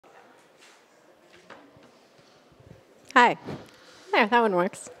Hi. There, that one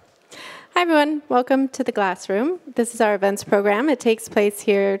works. Hi, everyone. Welcome to the Glassroom. This is our events program. It takes place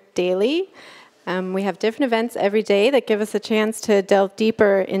here daily. We have different events every day that give us a chance to delve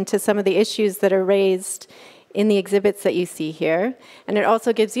deeper into some of the issues that are raised in the exhibits that you see here. And it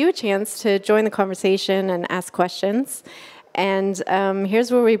also gives you a chance to join the conversation and ask questions. And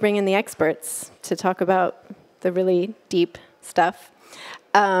here's where we bring in the experts to talk about the really deep stuff.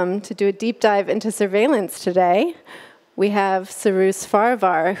 To do a deep dive into surveillance today, we have Cyrus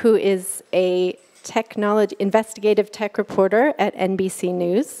Farivar, who is a investigative tech reporter at NBC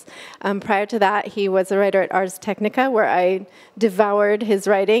News. Prior to that, he was a writer at Ars Technica, where I devoured his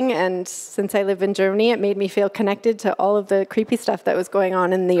writing, and since I live in Germany, it made me feel connected to all of the creepy stuff that was going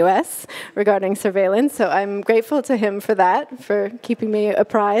on in the US regarding surveillance, so I'm grateful to him for that, for keeping me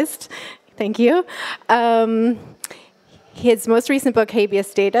apprised. Thank you. His most recent book,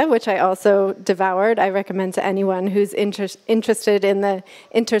 Habeas Data, which I also devoured, I recommend to anyone who's interested in the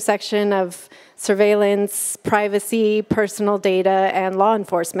intersection of surveillance, privacy, personal data, and law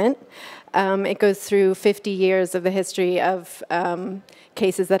enforcement. It goes through 50 years of the history of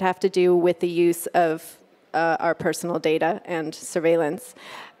cases that have to do with the use of our personal data and surveillance.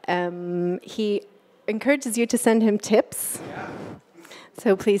 He encourages you to send him tips. Yeah.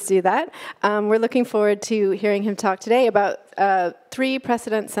 So please do that. We're looking forward to hearing him talk today about 3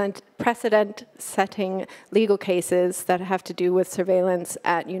 precedent-setting legal cases that have to do with surveillance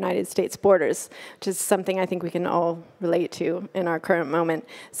at United States borders, which is something I think we can all relate to in our current moment.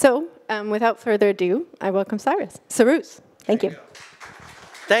 So without further ado, I welcome Cyrus. Thank you.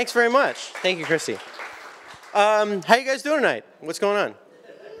 Thanks very much. Thank you, Christy. How you guys doing tonight? What's going on?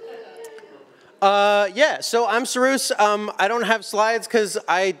 So I'm Cyrus. I don't have slides because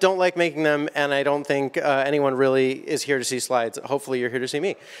I don't like making them, and I don't think anyone really is here to see slides. Hopefully you're here to see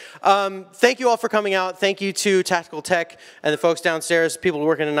me. Thank you all for coming out. Thank you to Tactical Tech and the folks downstairs, people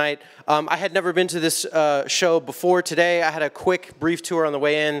working tonight. I had never been to this show before today. I had a quick, brief tour on the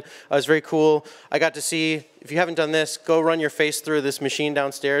way in. It was very cool. I got to see, if you haven't done this, go run your face through this machine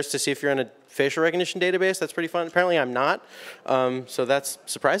downstairs to see if you're in a facial recognition database. That's pretty fun. Apparently I'm not, so that's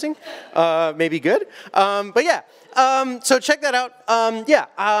surprising. Maybe good. So check that out.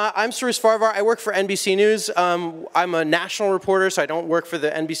 I'm Cyrus Farivar. I work for NBC News. I'm a national reporter, so I don't work for the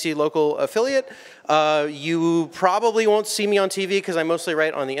NBC local affiliate. You probably won't see me on TV because I mostly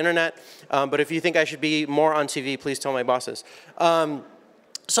write on the internet. But if you think I should be more on TV, please tell my bosses.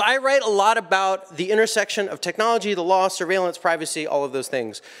 So I write a lot about the intersection of technology, the law, surveillance, privacy, all of those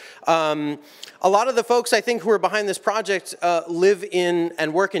things. A lot of the folks, I think, who are behind this project live in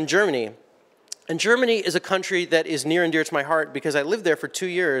and work in Germany. And Germany is a country that is near and dear to my heart because I lived there for 2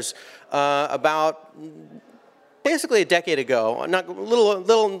 years, about basically a decade ago, not a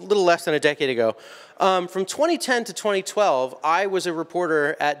little less than a decade ago. From 2010 to 2012, I was a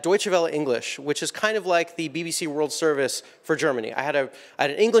reporter at Deutsche Welle English, which is kind of like the BBC World Service for Germany. I had an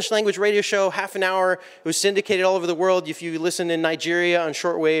English language radio show, half an hour. It was syndicated all over the world. If you listen in Nigeria on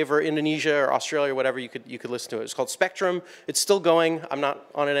shortwave, or Indonesia or Australia or whatever, you could listen to it. It's called Spectrum. It's still going. I'm not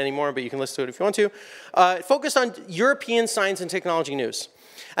on it anymore, but you can listen to it if you want to. It focused on European science and technology news.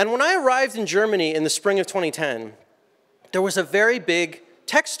 And when I arrived in Germany in the spring of 2010, there was a very big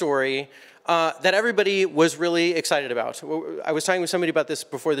tech story that everybody was really excited about. I was talking with somebody about this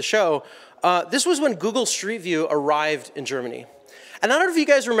before the show. This was when Google Street View arrived in Germany. And I don't know if you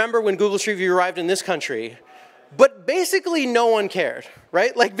guys remember when Google Street View arrived in this country, but basically no one cared,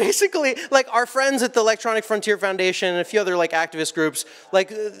 right? Like basically, like our friends at the Electronic Frontier Foundation and a few other like activist groups, like,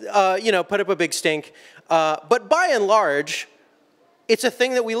 put up a big stink. But by and large, it's a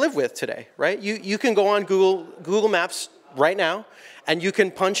thing that we live with today, right? You can go on Google Maps right now, and you can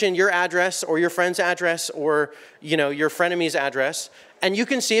punch in your address or your friend's address or your frenemy's address, and you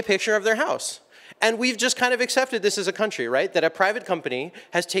can see a picture of their house. And we've just kind of accepted this as a country, right? That a private company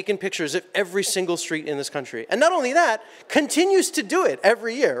has taken pictures of every single street in this country. And not only that, continues to do it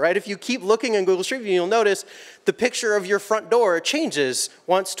every year, right? If you keep looking on Google Street View, you'll notice the picture of your front door changes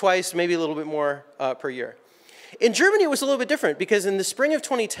once, twice, maybe a little bit more per year. In Germany, it was a little bit different because in the spring of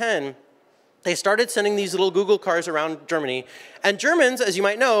 2010, they started sending these little Google cars around Germany. And Germans, as you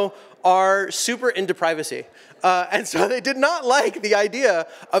might know, are super into privacy. And so they did not like the idea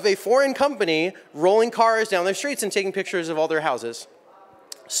of a foreign company rolling cars down their streets and taking pictures of all their houses.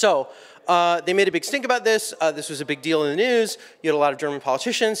 So they made a big stink about this. This was a big deal in the news. You had a lot of German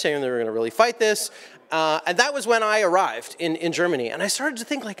politicians saying they were going to really fight this. And that was when I arrived in Germany. And I started to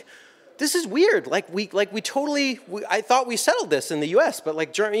think, like, this is weird. I thought we settled this in the U.S., but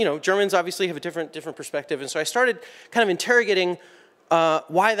like, Germans obviously have a different perspective. And so I started kind of interrogating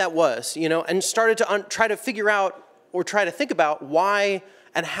why that was, and started to try to figure out or try to think about why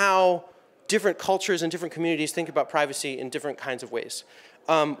and how different cultures and different communities think about privacy in different kinds of ways.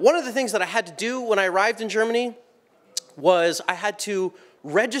 One of the things that I had to do when I arrived in Germany was I had to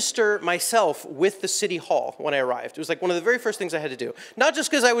register myself with the city hall when I arrived. It was like one of the very first things I had to do. Not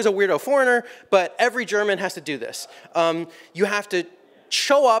just because I was a weirdo foreigner, but every German has to do this. You have to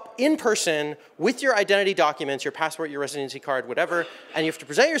show up in person with your identity documents, your passport, your residency card, whatever, and you have to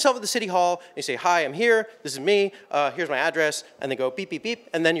present yourself at the city hall, and you say, hi, I'm here, this is me, here's my address, and they go beep, beep, beep,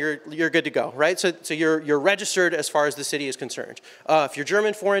 and then you're good to go, right? So you're registered as far as the city is concerned. If you're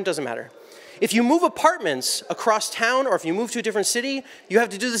German, foreign, doesn't matter. If you move apartments across town, or if you move to a different city, you have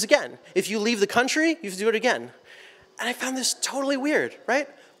to do this again. If you leave the country, you have to do it again. And I found this totally weird, right?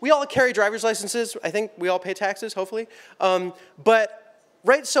 We all carry driver's licenses. I think we all pay taxes, hopefully.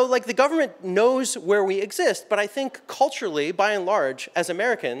 Right, so like the government knows where we exist, but I think culturally, by and large, as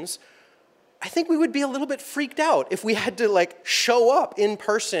Americans, I think we would be a little bit freaked out if we had to like show up in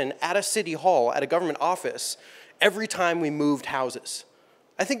person at a city hall, at a government office, every time we moved houses.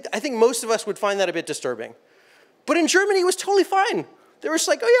 I think most of us would find that a bit disturbing. But in Germany, it was totally fine. They were just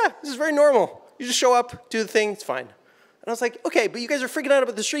like, oh yeah, this is very normal. You just show up, do the thing, it's fine. And I was like, okay, but you guys are freaking out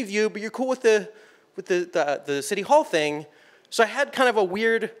about the street view, but you're cool with the city hall thing. So I had kind of a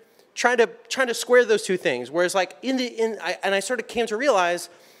weird, trying to square those two things. Whereas like I sort of came to realize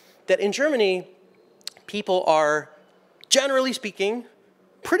that in Germany, people are, generally speaking,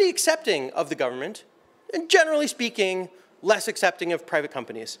 pretty accepting of the government, and generally speaking, less accepting of private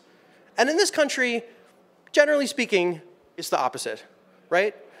companies. And in this country, generally speaking, it's the opposite,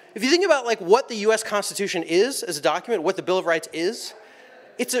 right? If you think about like what the US Constitution is as a document, what the Bill of Rights is,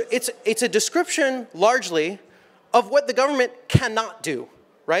 it's a description largely of what the government cannot do,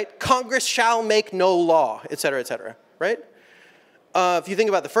 right? Congress shall make no law, et cetera, right? If you think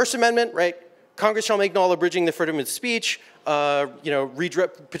about the First Amendment, right? Congress shall make no law abridging the freedom of speech,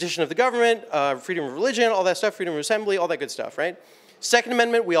 petition of the government, freedom of religion, all that stuff, freedom of assembly, all that good stuff, right? Second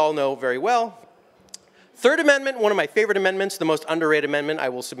Amendment, we all know very well. Third Amendment, one of my favorite amendments, the most underrated amendment I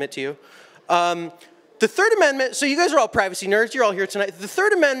will submit to you. The Third Amendment, so you guys are all privacy nerds, you're all here tonight. The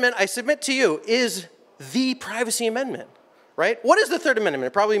Third Amendment, I submit to you, is the privacy amendment, right? What is the Third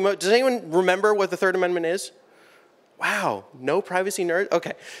Amendment? Does anyone remember what the Third Amendment is? Wow, no privacy nerd?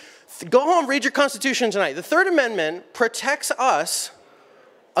 Okay. Go home, read your Constitution tonight. The Third Amendment protects us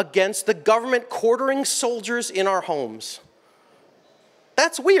against the government quartering soldiers in our homes.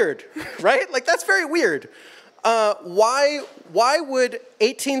 That's weird, right? Like, that's very weird. Why would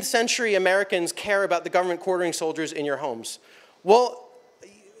 18th century Americans care about the government quartering soldiers in your homes? Well,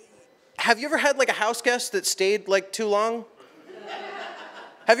 have you ever had like a house guest that stayed like too long?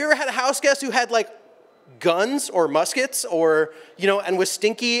 Have you ever had a house guest who had like guns or muskets or, and was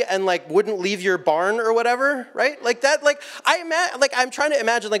stinky and like wouldn't leave your barn or whatever, right? Like that, I'm trying to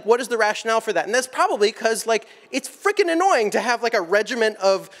imagine like what is the rationale for that? And that's probably because like it's freaking annoying to have like a regiment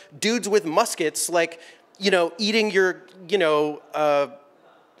of dudes with muskets like, eating your,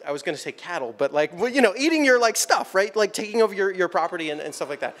 I was going to say cattle, but like, eating your like stuff, right? Like taking over your property and stuff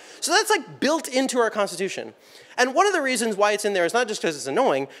like that. So that's like built into our Constitution. And one of the reasons why it's in there is not just because it's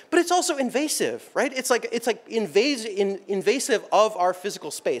annoying, but it's also invasive, right? It's like invasive of our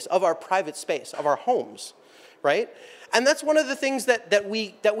physical space, of our private space, of our homes, right? And that's one of the things that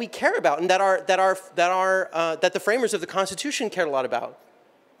we care about and that the framers of the Constitution cared a lot about.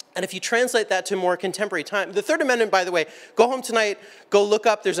 And if you translate that to more contemporary time, the Third Amendment, by the way, go home tonight, go look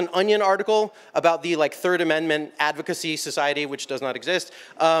up, there's an Onion article about the like Third Amendment Advocacy Society, which does not exist.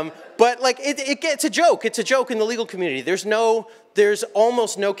 But like it's a joke. It's a joke in the legal community. There's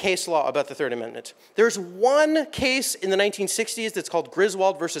almost no case law about the Third Amendment. There's one case in the 1960s that's called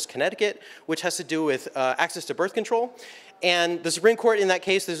Griswold versus Connecticut, which has to do with access to birth control. And the Supreme Court in that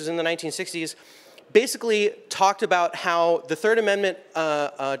case, this was in the 1960s, basically talked about how the Third Amendment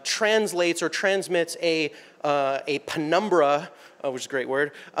translates or transmits a penumbra, which is a great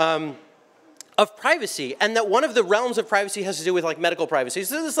word, of privacy, and that one of the realms of privacy has to do with like medical privacy.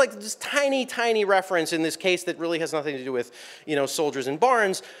 So this is like this tiny, tiny reference in this case that really has nothing to do with soldiers in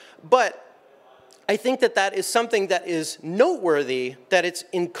barns, but I think that is something that is noteworthy that it's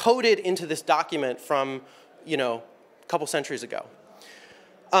encoded into this document from a couple centuries ago.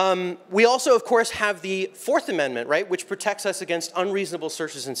 We also, of course, have the Fourth Amendment, right, which protects us against unreasonable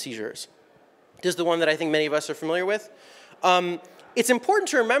searches and seizures. This is the one that I think many of us are familiar with. It's important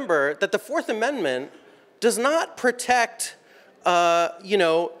to remember that the Fourth Amendment does not protect,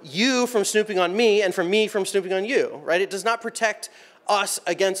 you from snooping on me and from me from snooping on you, right? It does not protect us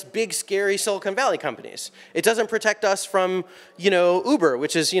against big, scary Silicon Valley companies. It doesn't protect us from, Uber,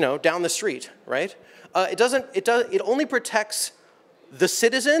 which is, down the street, right? It only protects the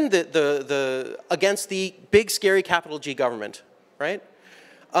citizen against the big, scary capital G government, right?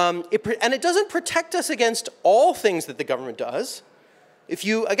 And it doesn't protect us against all things that the government does. If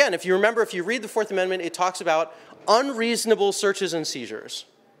you read the Fourth Amendment, it talks about unreasonable searches and seizures.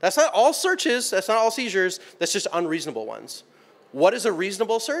 That's not all searches, that's not all seizures, that's just unreasonable ones. What is a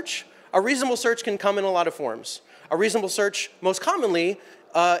reasonable search? A reasonable search can come in a lot of forms. A reasonable search, most commonly,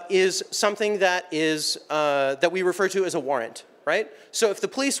 is something that we refer to as a warrant, right? So if the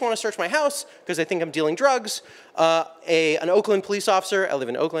police want to search my house because they think I'm dealing drugs, an Oakland police officer, I live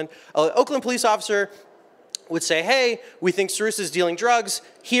in Oakland, an Oakland police officer would say, hey, we think Cyrus is dealing drugs.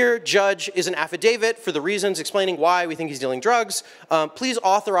 Here, judge, is an affidavit for the reasons explaining why we think he's dealing drugs. Please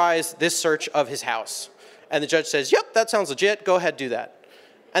authorize this search of his house. And the judge says, yep, that sounds legit. Go ahead, do that.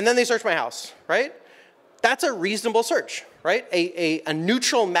 And then they search my house, right? That's a reasonable search, right? A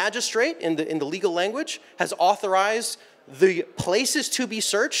neutral magistrate in the legal language has authorized the places to be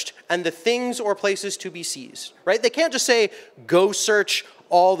searched and the things or places to be seized, right? They can't just say, go search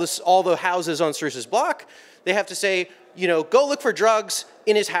all the houses on Cyrus's block. They have to say, go look for drugs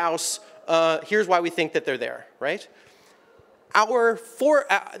in his house. Here's why we think that they're there, right? The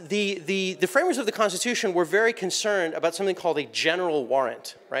framers of the Constitution were very concerned about something called a general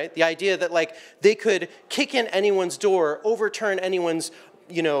warrant, right? The idea that they could kick in anyone's door, overturn anyone's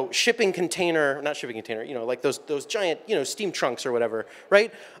shipping container, not shipping container, like those giant, steam trunks or whatever,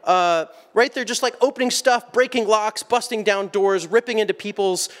 right? Right, they're just opening stuff, breaking locks, busting down doors, ripping into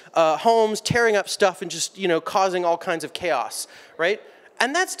people's homes, tearing up stuff, and just, causing all kinds of chaos, right?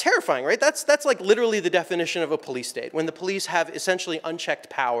 And that's terrifying, right? That's literally the definition of a police state, when the police have essentially unchecked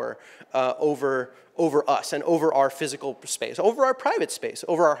power over us and over our physical space, over our private space,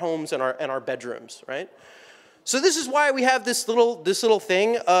 over our homes and our bedrooms, right? So this is why we have this little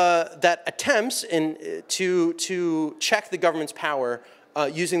thing that attempts to check the government's power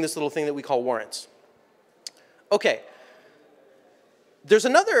using this little thing that we call warrants. Okay. There's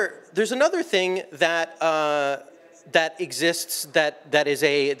another thing that exists that is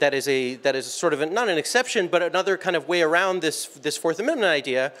sort of not an exception, but another kind of way around this Fourth Amendment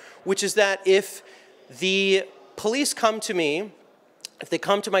idea, which is that if the police come to me, if they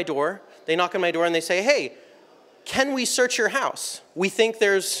come to my door, they knock on my door and they say, hey, can we search your house? We think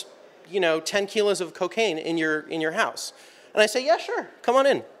there's 10 kilos of cocaine in your house. And I say, yeah, sure, come on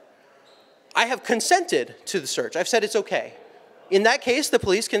in. I have consented to the search. I've said it's okay. In that case, the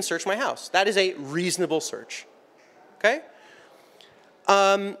police can search my house. That is a reasonable search. Okay?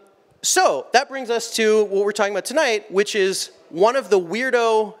 So that brings us to what we're talking about tonight, which is one of the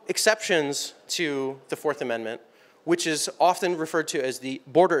weirdo exceptions to the Fourth Amendment, which is often referred to as the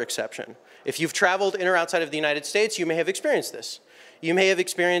border exception. If you've traveled in or outside of the United States, you may have experienced this. You may have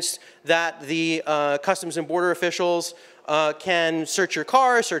experienced that the Customs and Border officials can search your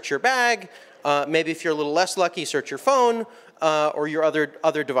car, search your bag, maybe if you're a little less lucky, search your phone or your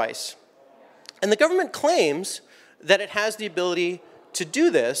other device. And the government claims that it has the ability to do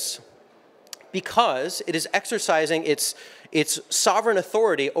this because it is exercising its sovereign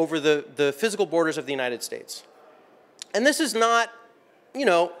authority over the physical borders of the United States. And this is not,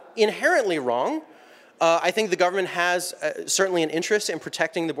 inherently wrong. I think the government has certainly an interest in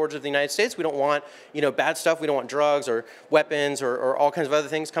protecting the borders of the United States. We don't want, bad stuff. We don't want drugs or weapons or all kinds of other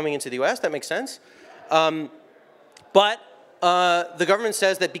things coming into the U.S. That makes sense. But the government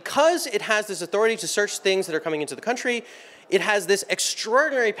says that because it has this authority to search things that are coming into the country, it has this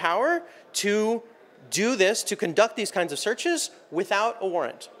extraordinary power to do this, to conduct these kinds of searches without a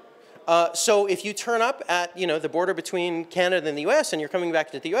warrant. So if you turn up at the border between Canada and the U.S. and you're coming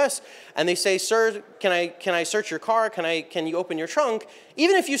back to the U.S. and they say, "Sir, can I search your car? Can you open your trunk?"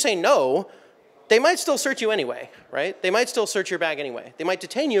 Even if you say no, they might still search you anyway, right? They might still search your bag anyway. They might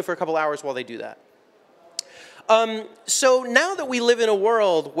detain you for a couple hours while they do that. So now that we live in a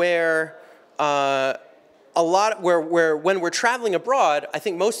world where when we're traveling abroad, I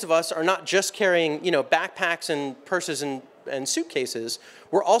think most of us are not just carrying backpacks and purses and suitcases.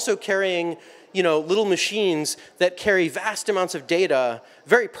 We're also carrying, little machines that carry vast amounts of data,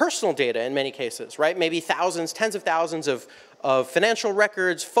 very personal data in many cases, right? Maybe thousands, tens of thousands of financial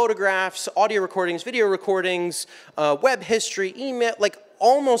records, photographs, audio recordings, video recordings, web history, email,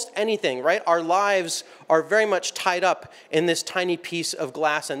 almost anything, right? Our lives are very much tied up in this tiny piece of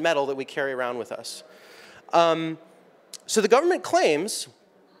glass and metal that we carry around with us. So the government claims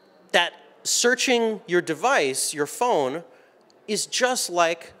that searching your device, your phone, is just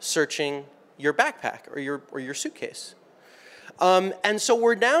like searching your backpack or your suitcase. And so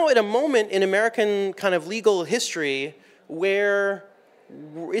we're now at a moment in American kind of legal history where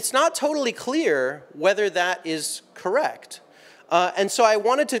it's not totally clear whether that is correct. And so I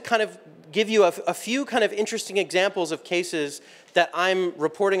wanted to kind of give you a few kind of interesting examples of cases that I'm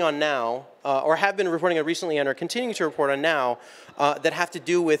reporting on now, or have been reporting on recently and are continuing to report on now, that have to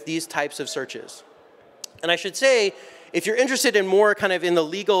do with these types of searches. And I should say, if you're interested in more kind of in the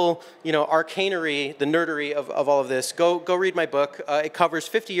legal, arcanery, the nerdery of all of this, go read my book. It covers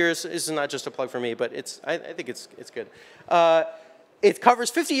 50 years. This is not just a plug for me, but I think it's good. It covers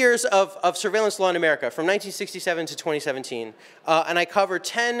 50 years of surveillance law in America from 1967 to 2017. And I cover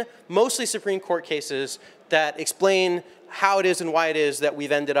 10 mostly Supreme Court cases that explain how it is and why it is that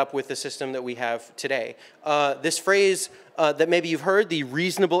we've ended up with the system that we have today. This phrase that maybe you've heard, the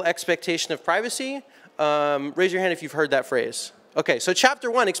reasonable expectation of privacy, raise your hand if you've heard that phrase. Okay, so chapter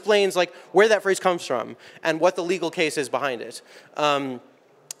 1 explains like where that phrase comes from and what the legal case is behind it.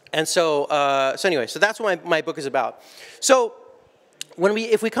 So anyway, so that's what my book is about. So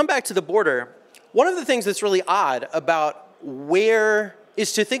if we come back to the border, one of the things that's really odd about where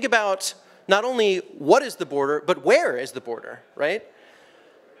is to think about not only what is the border, but where is the border, right?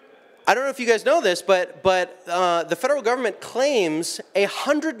 I don't know if you guys know this, but the federal government claims a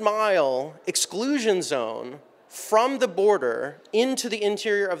 100-mile exclusion zone from the border into the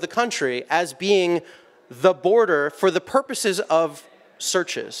interior of the country as being the border for the purposes of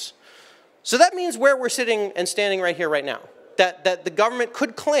searches. So that means where we're sitting and standing right here, right now. That the government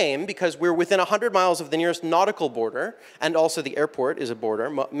could claim, because we're within 100 miles of the nearest nautical border, and also the airport is a border.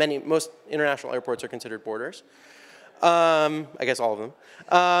 Most international airports are considered borders. I guess all of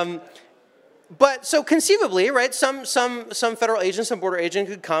them. But so conceivably, right, some federal agent, some border agent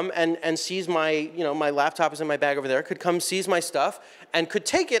could come and seize my, my laptop is in my bag over there, could come seize my stuff, and could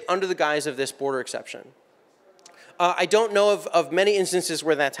take it under the guise of this border exception. I don't know of many instances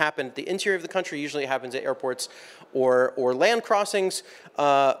where that's happened. The interior of the country usually happens at airports or land crossings,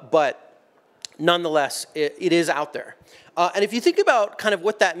 but nonetheless, it is out there. And if you think about kind of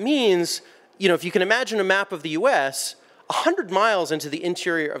what that means, if you can imagine a map of the US, 100 miles into the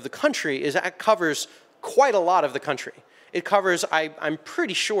interior of the country covers quite a lot of the country. It covers, I'm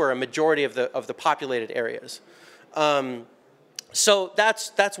pretty sure, a majority of the populated areas. So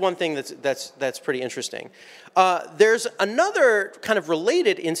that's one thing that's pretty interesting. There's another kind of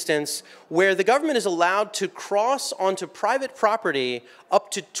related instance where the government is allowed to cross onto private property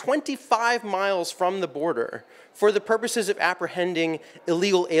up to 25 miles from the border for the purposes of apprehending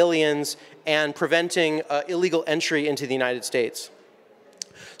illegal aliens and preventing illegal entry into the United States.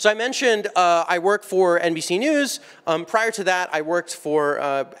 So I mentioned I work for NBC News. Prior to that, I worked for,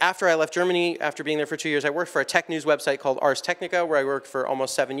 after I left Germany, after being there for 2 years, I worked for a tech news website called Ars Technica, where I worked for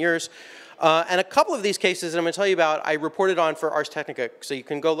almost 7 years. And a couple of these cases that I'm going to tell you about, I reported on for Ars Technica. So you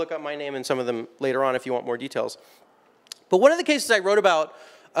can go look up my name and some of them later on if you want more details. But one of the cases I wrote about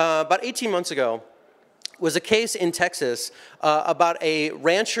 18 months ago was a case in Texas about a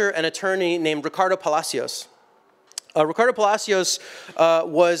rancher and attorney named Ricardo Palacios. Ricardo Palacios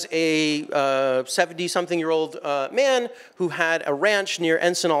was a 70-something-year-old man who had a ranch near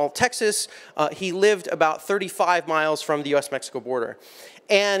Ensenal, Texas. He lived about 35 miles from the US-Mexico border.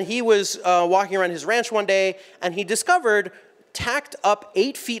 And he was walking around his ranch one day, and he discovered, tacked up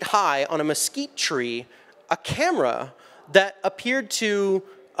 8 feet high on a mesquite tree, a camera that appeared to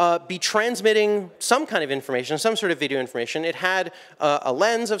be transmitting some kind of information, some sort of video information. It had a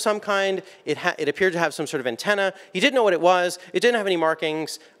lens of some kind. It appeared to have some sort of antenna. He didn't know what it was. It didn't have any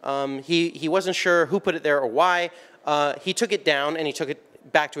markings. He wasn't sure who put it there or why. He took it down and he took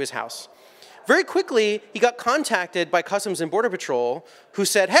it back to his house. Very quickly, he got contacted by Customs and Border Patrol, who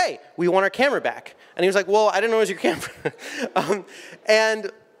said, "Hey, we want our camera back." And he was like, "Well, I didn't know it was your camera."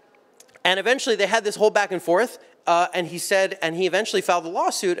 And eventually, they had this whole back and forth. And he eventually filed a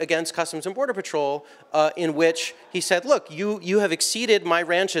lawsuit against Customs and Border Patrol in which he said, "Look, you have exceeded my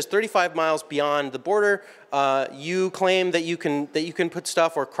ranches 35 miles beyond the border. You claim that you can put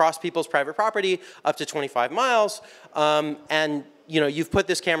stuff or cross people's private property up to 25 miles, and you've put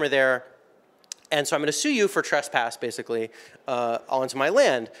this camera there, and so I'm going to sue you for trespass, basically, onto my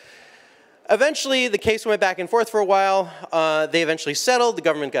land." Eventually, the case went back and forth for a while. They eventually settled. The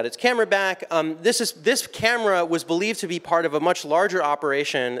government got its camera back. This camera was believed to be part of a much larger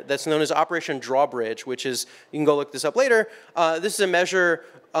operation that's known as Operation Drawbridge, which is, you can go look this up later. This is a measure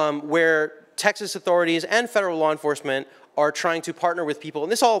where Texas authorities and federal law enforcement are trying to partner with people,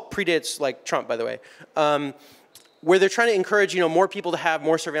 and this all predates like Trump, by the way, where they're trying to encourage more people to have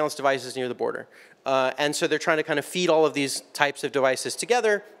more surveillance devices near the border. And so they're trying to kind of feed all of these types of devices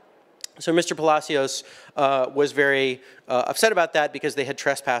together So Mr. Palacios was very upset about that because they had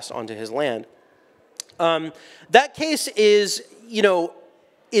trespassed onto his land. That case is,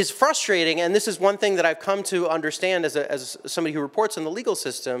 is frustrating, and this is one thing that I've come to understand as somebody who reports on the legal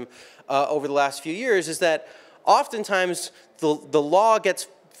system over the last few years, is that oftentimes the law gets,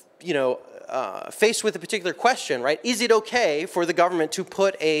 faced with a particular question, right? Is it okay for the government to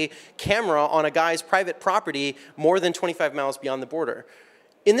put a camera on a guy's private property more than 25 miles beyond the border?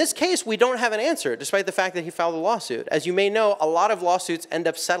 In this case, we don't have an answer, despite the fact that he filed a lawsuit. As you may know, a lot of lawsuits end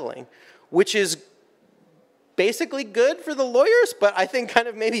up settling, which is basically good for the lawyers, but I think kind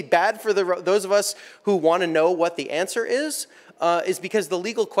of maybe bad for those of us who want to know what the answer is because the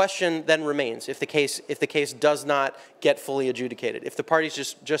legal question then remains if the case does not get fully adjudicated. If the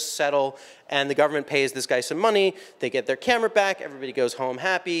parties just settle and the government pays this guy some money, they get their camera back, everybody goes home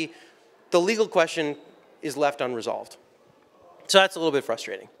happy, the legal question is left unresolved. So that's a little bit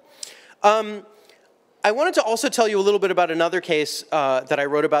frustrating. I wanted to also tell you a little bit about another case that I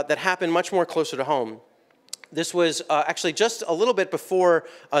wrote about that happened much more closer to home. This was actually just a little bit before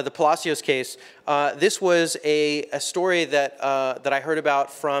the Palacios case. This was a story that I heard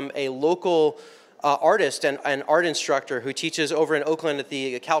about from a local artist and art instructor who teaches over in Oakland at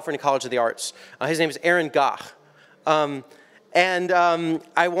the California College of the Arts. His name is Aaron Gach. I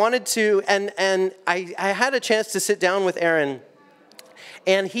wanted to, and I had a chance to sit down with Aaron,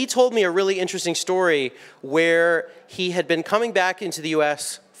 and he told me a really interesting story where he had been coming back into the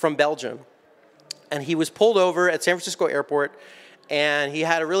US from Belgium. And he was pulled over at San Francisco airport, and he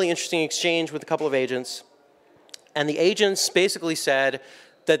had a really interesting exchange with a couple of agents. And the agents basically said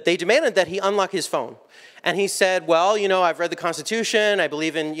that they demanded that he unlock his phone. And he said, well, I've read the Constitution, I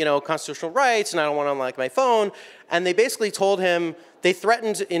believe in, constitutional rights, and I don't want to unlock my phone. And they basically told him, they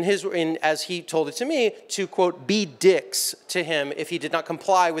threatened, as he told it to me, to, quote, be dicks to him if he did not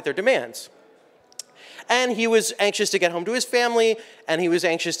comply with their demands. And he was anxious to get home to his family, and he was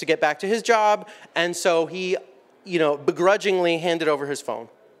anxious to get back to his job, and so he, begrudgingly handed over his phone.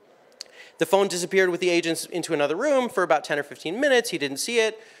 The phone disappeared with the agents into another room for about 10 or 15 minutes. He didn't see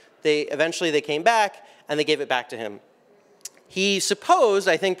it. Eventually they came back, and they gave it back to him. He supposed,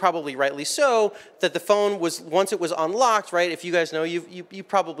 I think probably rightly so, that the phone was, once it was unlocked, right, if you guys know, you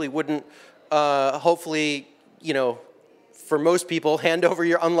probably wouldn't, hopefully, for most people, hand over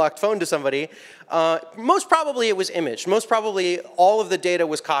your unlocked phone to somebody. Most probably it was imaged. Most probably all of the data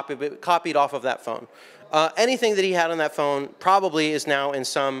was copied off of that phone. Anything that he had on that phone probably is now in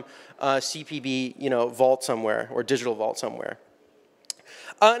some CPB vault somewhere or digital vault somewhere.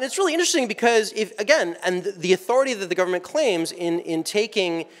 And it's really interesting because and the authority that the government claims in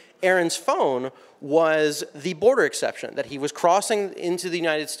taking Aaron's phone was the border exception, that he was crossing into the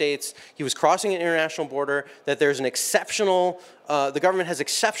United States, he was crossing an international border, that there's an exceptional, the government has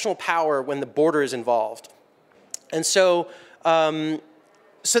exceptional power when the border is involved. And so,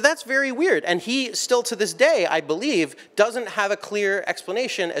 so that's very weird. And he still to this day, I believe, doesn't have a clear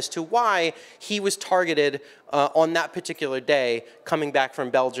explanation as to why he was targeted on that particular day coming back from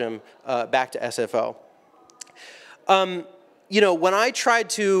Belgium back to SFO. When I tried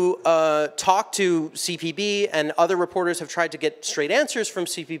to talk to CPB, and other reporters have tried to get straight answers from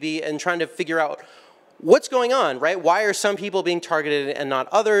CPB and trying to figure out what's going on, right? Why are some people being targeted and not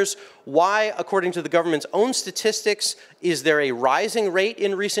others? Why, according to the government's own statistics, is there a rising rate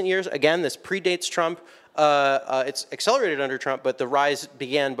in recent years? Again, this predates Trump. It's accelerated under Trump, but the rise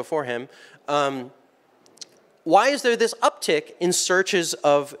began before him. Why is there this uptick in searches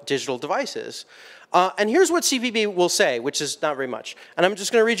of digital devices? And here's what CPB will say, which is not very much. And I'm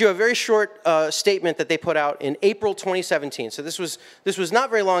just going to read you a very short statement that they put out in April 2017. So this was not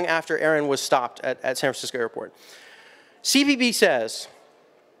very long after Aaron was stopped at San Francisco Airport. CPB says,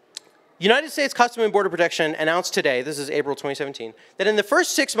 United States Customs and Border Protection announced today, this is April 2017, that in the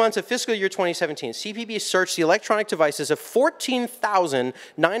first 6 months of fiscal year 2017, CPB searched the electronic devices of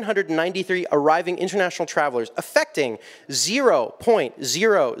 14,993 arriving international travelers, affecting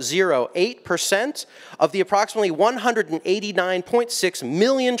 0.008% of the approximately 189.6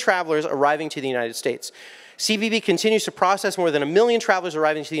 million travelers arriving to the United States. CPB continues to process more than 1 million travelers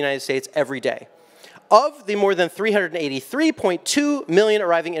arriving to the United States every day. Of the more than 383.2 million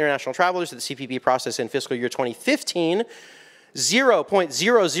arriving international travelers that the CPB processed in fiscal year 2015,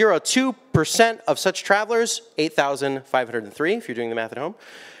 0.002% of such travelers, 8,503, if you're doing the math at home,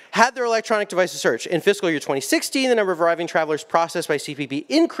 had their electronic devices searched. In fiscal year 2016, the number of arriving travelers processed by CPB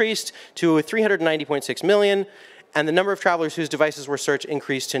increased to 390.6 million, and the number of travelers whose devices were searched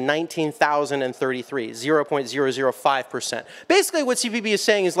increased to 19,033, 0.005%. Basically, what CPB is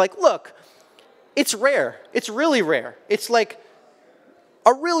saying is like, look, it's rare. It's really rare. It's like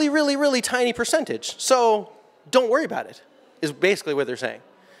a really, really, really tiny percentage. So don't worry about it, is basically what they're saying.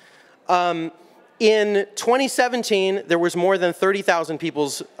 In 2017, there was more than 30,000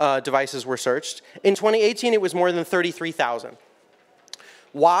 people's devices were searched. In 2018, it was more than 33,000.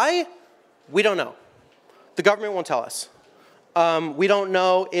 Why? We don't know. The government won't tell us. We don't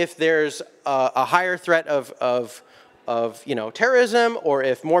know if there's a higher threat of terrorism, or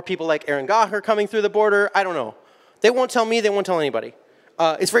if more people like Aaron Gach are coming through the border. I don't know. They won't tell me. They won't tell anybody.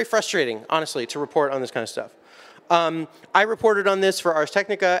 It's very frustrating, honestly, to report on this kind of stuff. I reported on this for Ars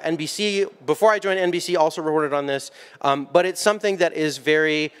Technica. NBC, before I joined NBC, also reported on this. But it's something that is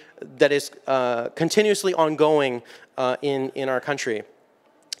continuously ongoing in our country.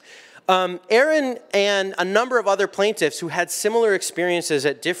 Aaron and a number of other plaintiffs who had similar experiences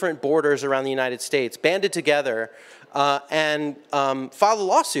at different borders around the United States banded together and filed a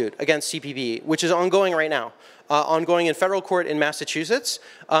lawsuit against CPB, which is ongoing right now, ongoing in federal court in Massachusetts.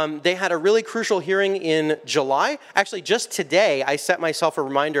 They had a really crucial hearing in July. Actually, just today, I set myself a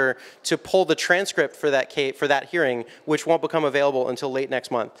reminder to pull the transcript for that hearing, which won't become available until late next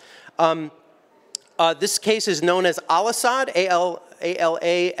month. This case is known as Al-Assad, A-L-A-S-A-A-D,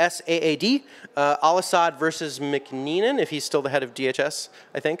 Al-Assad versus McNeenan, if he's still the head of DHS,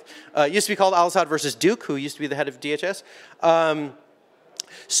 I think. It used to be called Al-Assad versus Duke, who used to be the head of DHS.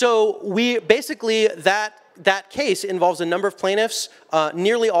 So basically, that case involves a number of plaintiffs.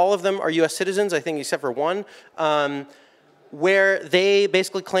 Nearly all of them are US citizens, I think, except for one, where they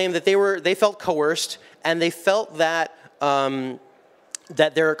basically claim that they felt coerced, and they felt that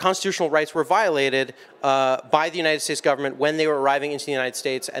that their constitutional rights were violated by the United States government when they were arriving into the United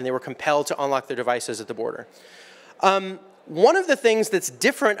States, and they were compelled to unlock their devices at the border. One of the things that's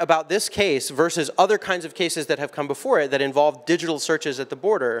different about this case versus other kinds of cases that have come before it that involve digital searches at the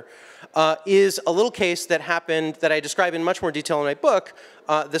border is a little case that happened that I describe in much more detail in my book,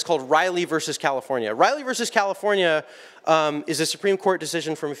 that's called Riley versus California. Riley versus California is a Supreme Court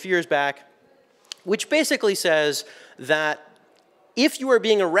decision from a few years back, which basically says that if you are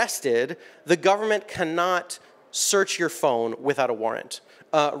being arrested, the government cannot search your phone without a warrant.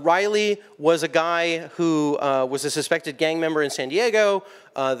 Riley was a guy who was a suspected gang member in San Diego.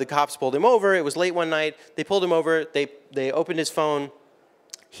 The cops pulled him over. It was late one night. They pulled him over. They opened his phone.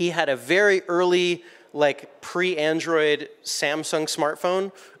 He had a very early, like pre-Android Samsung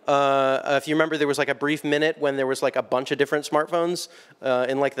smartphone. If you remember, there was like a brief minute when there was like a bunch of different smartphones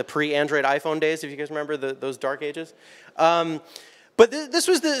in like the pre-Android iPhone days, if you guys remember those dark ages. But this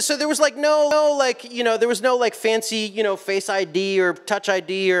was so there was like there was no like fancy, Face ID or Touch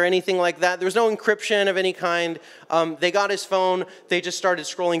ID or anything like that. There was no encryption of any kind. They got his phone. They just started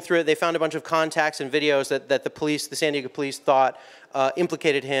scrolling through it. They found a bunch of contacts and videos that the San Diego police thought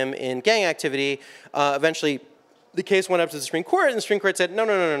implicated him in gang activity. Eventually, the case went up to the Supreme Court, and the Supreme Court said,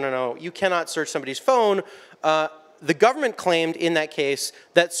 no, you cannot search somebody's phone. The government claimed in that case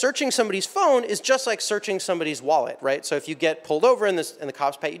that searching somebody's phone is just like searching somebody's wallet, right? So if you get pulled over and the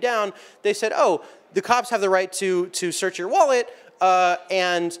cops pat you down, they said, oh, the cops have the right to search your wallet,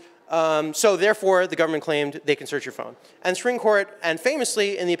 so therefore the government claimed they can search your phone. And the Supreme Court, and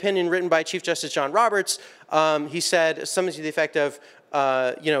famously in the opinion written by Chief Justice John Roberts, he said something to the effect of,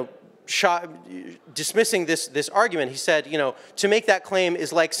 dismissing this argument. He said, to make that claim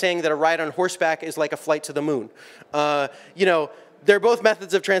is like saying that a ride on horseback is like a flight to the moon. They're both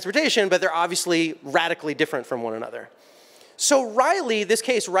methods of transportation, but they're obviously radically different from one another. So this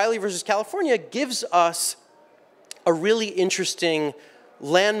case, Riley versus California, gives us a really interesting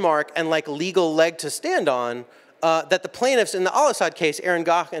landmark and like legal leg to stand on that the plaintiffs in the Al-Assad case, Aaron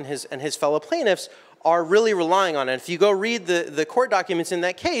Gach and his fellow plaintiffs, are really relying on. And if you go read the court documents in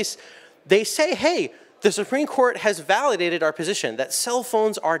that case, they say, hey, the Supreme Court has validated our position that cell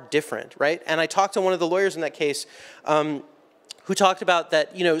phones are different, right? And I talked to one of the lawyers in that case who talked about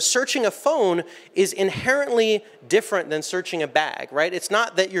that, searching a phone is inherently different than searching a bag, right? It's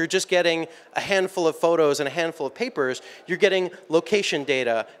not that you're just getting a handful of photos and a handful of papers. You're getting location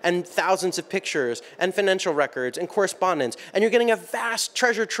data and thousands of pictures and financial records and correspondence, and you're getting a vast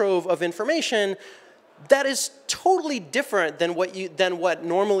treasure trove of information that is totally different than what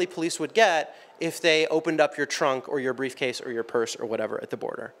normally police would get if they opened up your trunk or your briefcase or your purse or whatever at the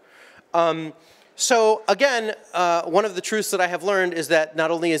border. So again, one of the truths that I have learned is that not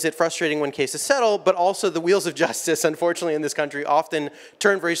only is it frustrating when cases settle, but also the wheels of justice, unfortunately, in this country often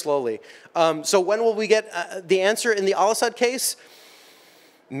turn very slowly. So when will we get the answer in the Al-Assad case?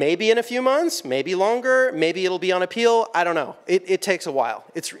 Maybe in a few months, maybe longer, maybe it'll be on appeal. I don't know. It takes a while.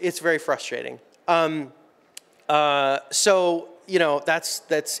 It's very frustrating. So you know,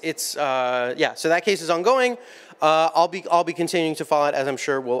 yeah. So that case is ongoing. I'll be continuing to follow it, as I'm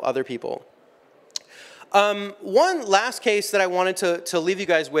sure will other people. One last case that I wanted to leave you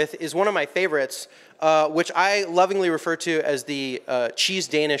guys with is one of my favorites, which I lovingly refer to as the cheese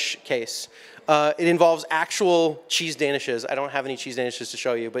Danish case. It involves actual cheese Danishes. I don't have any cheese Danishes to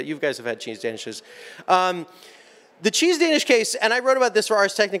show you, but you guys have had cheese Danishes. The cheese Danish case, and I wrote about this for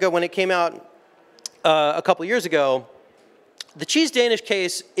Ars Technica when it came out a couple years ago. The cheese Danish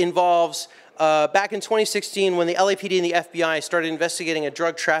case involves back in 2016 when the LAPD and the FBI started investigating a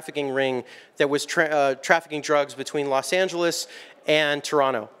drug trafficking ring that was trafficking drugs between Los Angeles and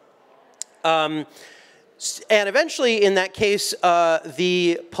Toronto. And eventually, in that case,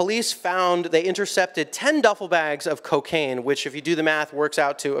 the police they intercepted 10 duffel bags of cocaine, which, if you do the math, works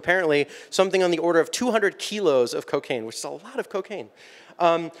out to apparently something on the order of 200 kilos of cocaine, which is a lot of cocaine.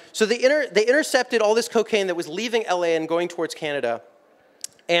 So they intercepted all this cocaine that was leaving LA and going towards Canada.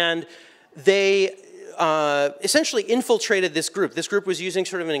 And they essentially infiltrated this group. This group was using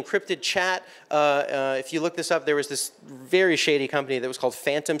sort of an encrypted chat. If you look this up, there was this very shady company that was called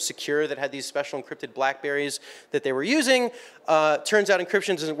Phantom Secure that had these special encrypted BlackBerries that they were using. Turns out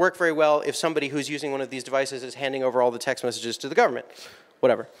encryption doesn't work very well if somebody who's using one of these devices is handing over all the text messages to the government.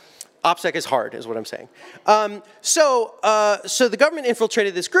 Whatever. OPSEC is hard, is what I'm saying. So the government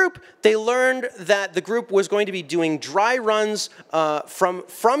infiltrated this group. They learned that the group was going to be doing dry runs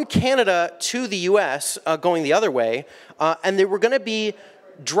from Canada to the US, going the other way, and they were going to be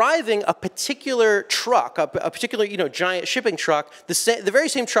driving a particular truck, a particular giant shipping truck, the very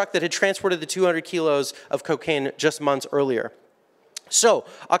same truck that had transported the 200 kilos of cocaine just months earlier. So,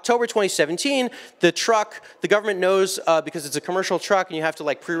 October 2017, the government knows, because it's a commercial truck and you have to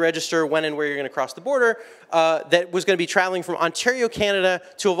like pre-register when and where you're going to cross the border, that was going to be traveling from Ontario, Canada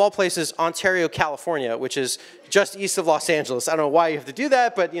to, of all places, Ontario, California, which is just east of Los Angeles. I don't know why you have to do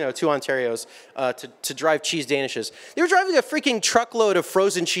that, but two Ontarios to drive cheese Danishes. They were driving a freaking truckload of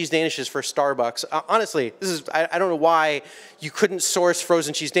frozen cheese Danishes for Starbucks. Honestly, I don't know why you couldn't source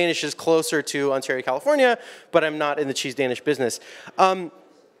frozen cheese Danishes closer to Ontario, California, but I'm not in the cheese Danish business.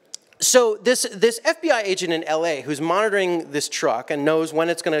 So this FBI agent in LA who's monitoring this truck and knows when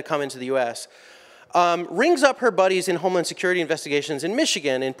it's going to come into the US, rings up her buddies in Homeland Security investigations in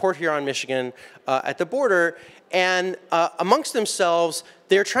Michigan, in Port Huron, Michigan, at the border, and amongst themselves,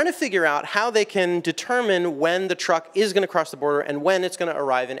 they're trying to figure out how they can determine when the truck is going to cross the border and when it's going to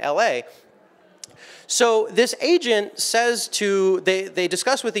arrive in LA. So this agent says they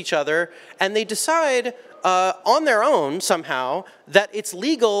discuss with each other, and they decide on their own somehow that it's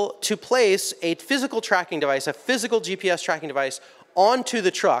legal to place a physical tracking device, a physical GPS tracking device, onto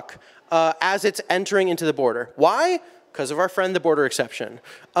the truck as it's entering into the border. Why? Because of our friend, the border exception.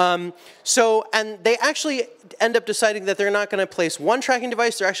 And they actually end up deciding that they're not going to place one tracking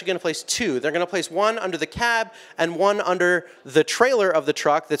device, they're actually going to place two. They're going to place one under the cab and one under the trailer of the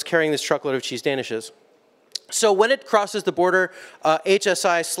truck that's carrying this truckload of cheese Danishes. So when it crosses the border,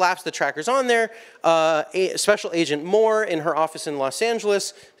 HSI slaps the trackers on there. Special Agent Moore in her office in Los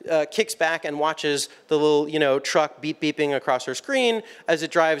Angeles kicks back and watches the little truck beeping across her screen as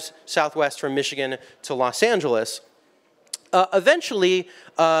it drives southwest from Michigan to Los Angeles. Eventually,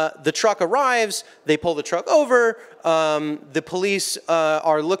 the truck arrives, they pull the truck over, the police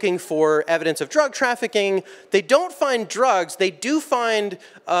are looking for evidence of drug trafficking. They don't find drugs, they do find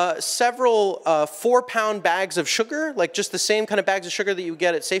several 4-pound bags of sugar, like just the same kind of bags of sugar that you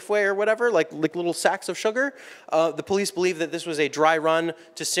get at Safeway or whatever, like little sacks of sugar. The police believe that this was a dry run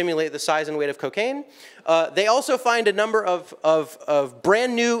to simulate the size and weight of cocaine. They also find a number of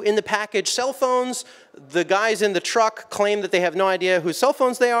brand new in the package cell phones. The guys in the truck claim that they have no idea whose cell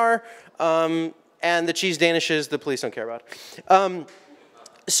phones they are, and the cheese Danishes the police don't care about.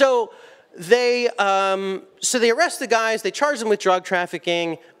 So they arrest the guys, they charge them with drug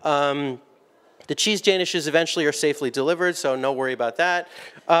trafficking. The cheese Danishes eventually are safely delivered, so no worry about that.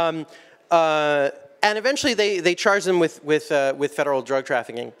 And eventually they charge them with federal drug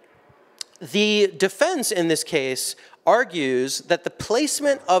trafficking. The defense in this case argues that the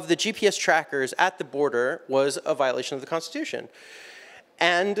placement of the GPS trackers at the border was a violation of the Constitution.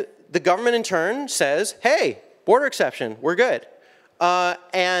 And the government in turn says, hey, border exception, we're good.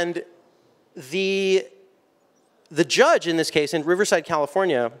 And the judge in this case in Riverside,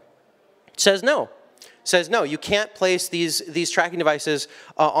 California, says no. Says no, you can't place these tracking devices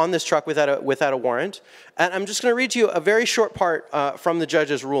on this truck without a warrant. And I'm just going to read to you a very short part from the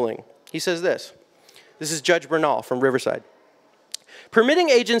judge's ruling. He says this. This is Judge Bernal from Riverside. Permitting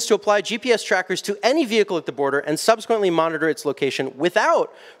agents to apply GPS trackers to any vehicle at the border and subsequently monitor its location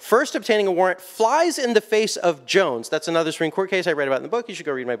without first obtaining a warrant flies in the face of Jones. That's another Supreme Court case I read about in the book. You should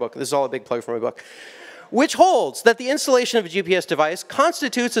go read my book. This is all a big plug for my book. Which holds that the installation of a GPS device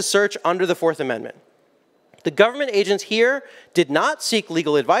constitutes a search under the Fourth Amendment. The government agents here did not seek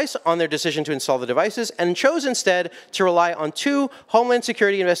legal advice on their decision to install the devices and chose instead to rely on two Homeland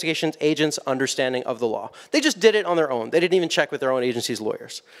Security Investigations agents' understanding of the law. They just did it on their own. They didn't even check with their own agency's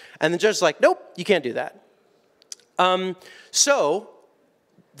lawyers. And the judge is like, nope, you can't do that. So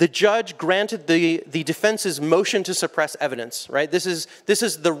the judge granted the defense's motion to suppress evidence, right? This is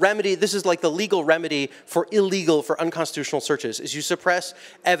the remedy, this is like the legal remedy for unconstitutional searches, is you suppress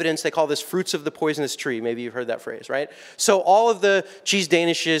evidence. They call this fruits of the poisonous tree. Maybe you've heard that phrase, right? So all of the cheese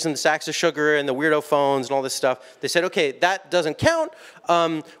danishes and the sacks of sugar and the weirdo phones and all this stuff, they said, okay, that doesn't count,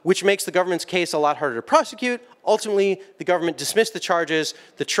 which makes the government's case a lot harder to prosecute. Ultimately, the government dismissed the charges.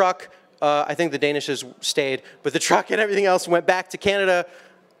 The truck, I think the danishes stayed, but the truck and everything else went back to Canada.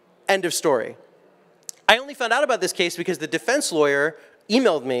 End of story. I only found out about this case because the defense lawyer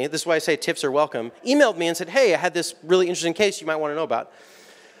emailed me, this is why I say tips are welcome, emailed me and said, hey, I had this really interesting case you might want to know about.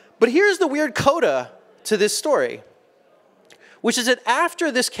 But here's the weird coda to this story, which is that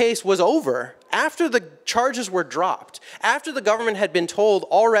after this case was over, after the charges were dropped, after the government had been told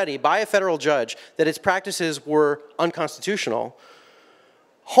already by a federal judge that its practices were unconstitutional,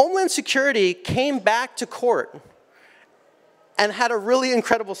 Homeland Security came back to court and had a really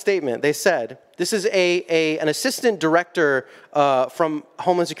incredible statement. They said, this is an assistant director from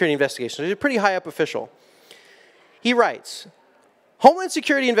Homeland Security Investigations. He's a pretty high up official. He writes, Homeland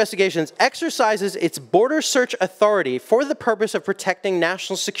Security Investigations exercises its border search authority for the purpose of protecting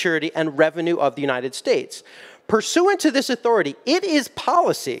national security and revenue of the United States. Pursuant to this authority, it is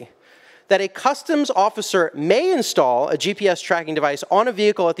policy that a customs officer may install a GPS tracking device on a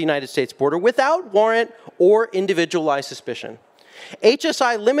vehicle at the United States border without warrant or individualized suspicion.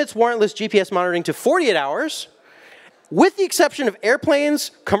 HSI limits warrantless GPS monitoring to 48 hours, with the exception of airplanes,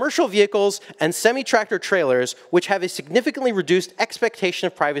 commercial vehicles, and semi-tractor trailers, which have a significantly reduced expectation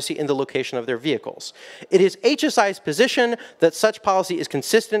of privacy in the location of their vehicles. It is HSI's position that such policy is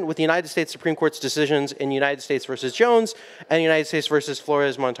consistent with the United States Supreme Court's decisions in United States versus Jones and United States versus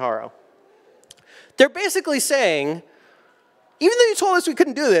Flores-Montaro. They're basically saying, even though you told us we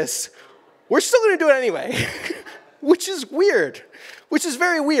couldn't do this, we're still going to do it anyway, which is weird, which is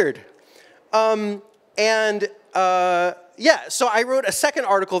very weird. Yeah, so I wrote a second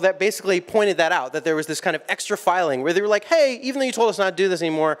article that basically pointed that out, that there was this kind of extra filing where they were like, hey, even though you told us not to do this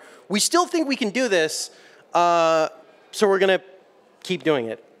anymore, we still think we can do this, so we're going to keep doing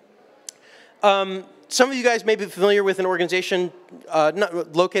it. Some of you guys may be familiar with an organization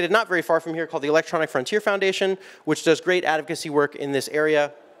located not very far from here called the Electronic Frontier Foundation, which does great advocacy work in this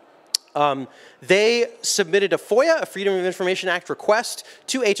area. They submitted a FOIA, a Freedom of Information Act request,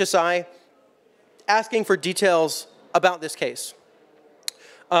 to HSI asking for details about this case.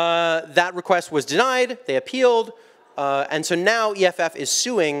 That request was denied, they appealed, and so now EFF is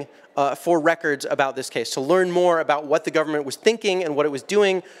suing for records about this case, to learn more about what the government was thinking and what it was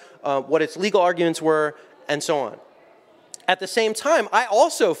doing, what its legal arguments were, and so on. At the same time, I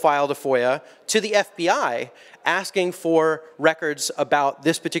also filed a FOIA to the FBI asking for records about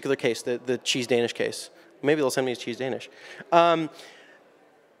this particular case, the Cheese Danish case. Maybe they'll send me a Cheese Danish. The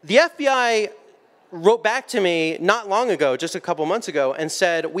FBI wrote back to me not long ago, just a couple months ago, and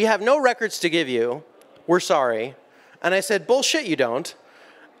said, we have no records to give you, we're sorry. And I said, bullshit, you don't.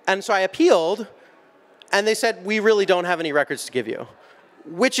 And so I appealed, and they said, we really don't have any records to give you.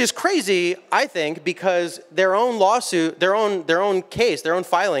 Which is crazy, I think, because their own lawsuit, their own case, their own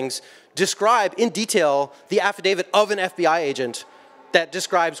filings describe in detail the affidavit of an FBI agent that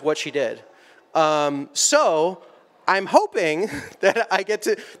describes what she did. So I'm hoping that I get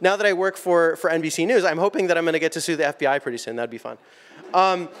to, now that I work for NBC News, I'm hoping that I'm going to get to sue the FBI pretty soon. That'd be fun.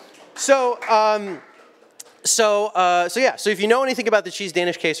 So yeah, so if you know anything about the Cheese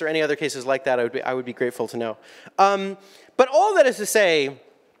Danish case or any other cases like that, I would be grateful to know. But all that is to say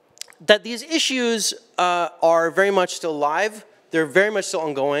that these issues are very much still live. They're very much still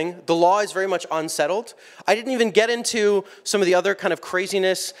ongoing. The law is very much unsettled. I didn't even get into some of the other kind of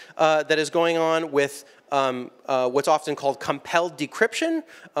craziness that is going on with what's often called compelled decryption,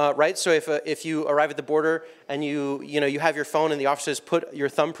 right? So if you arrive at the border and you have your phone and the officers put your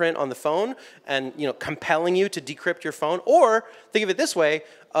thumbprint on the phone and compelling you to decrypt your phone, or think of it this way,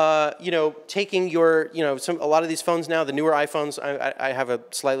 taking your a lot of these phones now, the newer iPhones, I have a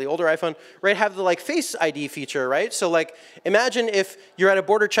slightly older iPhone, right, have the Face ID feature, right? So imagine if you're at a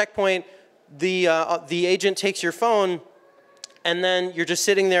border checkpoint, the agent takes your phone and then you're just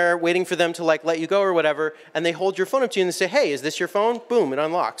sitting there waiting for them to like let you go or whatever, and they hold your phone up to you and they say, hey, is this your phone? Boom, it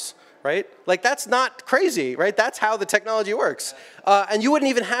unlocks, right? Like that's not crazy, right? That's how the technology works. And you wouldn't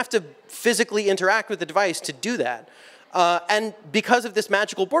even have to physically interact with the device to do that. And because of this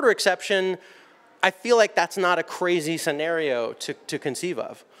magical border exception, I feel like that's not a crazy scenario to conceive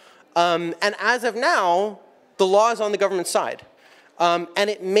of. And as of now, the law is on the government's side. And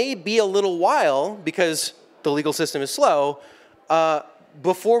it may be a little while, because the legal system is slow,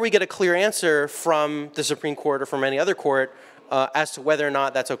 before we get a clear answer from the Supreme Court or from any other court as to whether or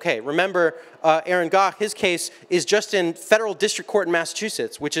not that's okay. Remember, Aaron Gach, his case is just in federal district court in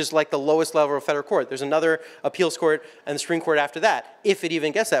Massachusetts, which is like the lowest level of federal court. There's another appeals court and the Supreme Court after that, if it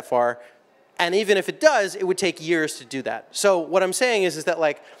even gets that far. And even if it does, it would take years to do that. So what I'm saying is that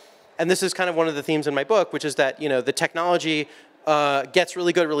like, and this is kind of one of the themes in my book, which is that the technology gets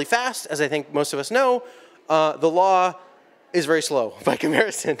really good really fast, as I think most of us know. The law is very slow by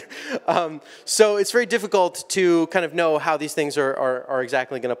comparison. So it's very difficult to kind of know how these things are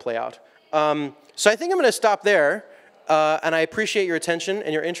exactly going to play out. So I think I'm going to stop there. And I appreciate your attention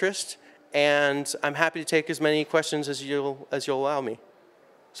and your interest. And I'm happy to take as many questions as you'll allow me.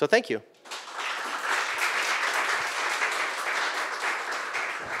 So thank you.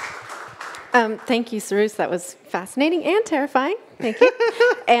 Thank you, Cyrus. That was fascinating and terrifying. Thank you.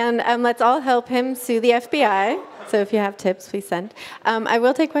 And let's all help him sue the FBI. So if you have tips, please send. I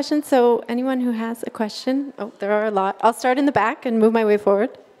will take questions. So anyone who has a question, oh, there are a lot. I'll start in the back and move my way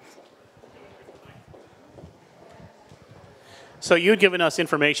forward. So you had given us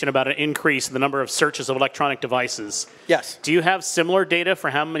information about an increase in the number of searches of electronic devices. Yes. Do you have similar data for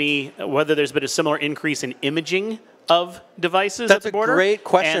whether there's been a similar increase in imaging of devices at the border? That's a great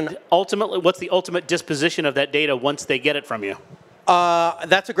question. And ultimately, what's the ultimate disposition of that data once they get it from you?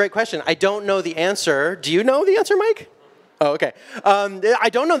 That's a great question. I don't know the answer. Do you know the answer, Mike? Oh, okay. I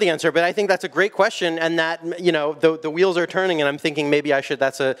don't know the answer, but I think that's a great question, and that the wheels are turning, and I'm thinking maybe I should.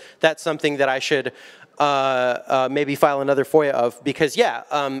 That's something that I should maybe file another FOIA of, because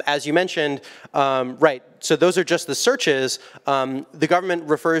as you mentioned, right. So those are just the searches. The government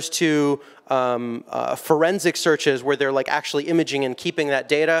refers to forensic searches, where they're like actually imaging and keeping that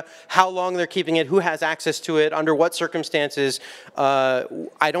data, how long they're keeping it, who has access to it, under what circumstances.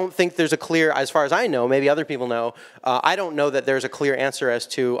 I don't think there's a clear, as far as I know, maybe other people know, I don't know that there's a clear answer as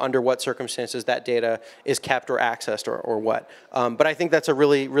to under what circumstances that data is kept or accessed or what. But I think that's a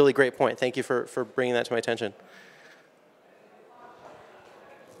really, really great point. Thank you for bringing that to my attention.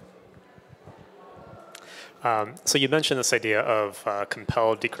 So you mentioned this idea of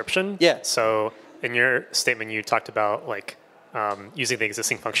compelled decryption. Yeah. So in your statement, you talked about like using the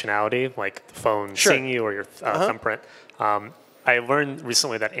existing functionality, like the phone seeing you or your thumbprint. I learned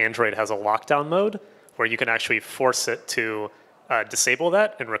recently that Android has a lockdown mode where you can actually force it to disable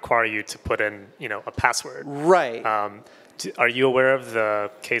that and require you to put in, a password. Right. Are you aware of the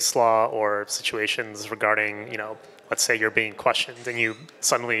case law or situations regarding, let's say you're being questioned and you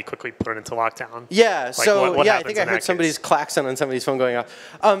suddenly quickly put it into lockdown? Yeah, like so what I think I heard somebody's klaxon on somebody's phone going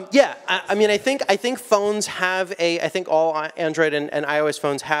off. I mean, I think phones have I think all Android and iOS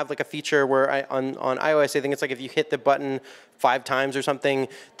phones have like a feature where on iOS, I think it's like if you hit the button 5 times or something,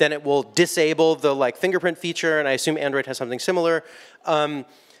 then it will disable the like fingerprint feature, and I assume Android has something similar. I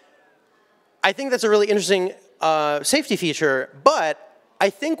think that's a really interesting safety feature, but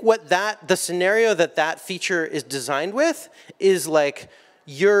I think the scenario that feature is designed with is like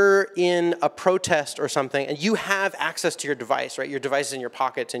you're in a protest or something and you have access to your device, right? Your device is in your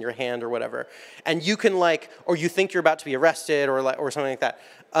pocket, in your hand or whatever. And you can or you think you're about to be arrested or something like that.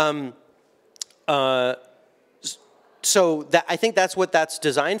 So I think that's what that's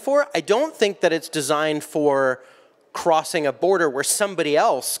designed for. I don't think that it's designed for crossing a border where somebody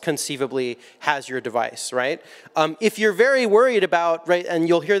else conceivably has your device, right? If you're very worried about, right, and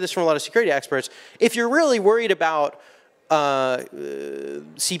you'll hear this from a lot of security experts, if you're really worried about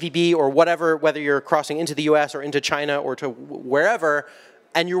CPB or whatever, whether you're crossing into the US or into China or to wherever,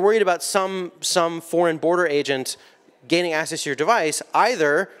 and you're worried about some foreign border agent gaining access to your device,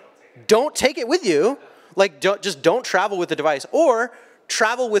 either don't take it with you, like just don't travel with the device, or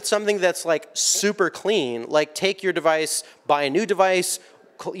travel with something that's like super clean. Like take your device, buy a new device,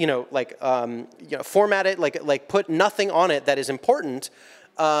 format it, like put nothing on it that is important,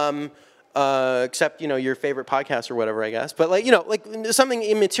 except your favorite podcast or whatever, I guess. But like something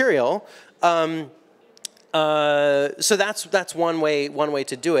immaterial. So that's one way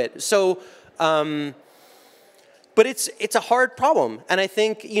to do it. So. But But it's a hard problem, and I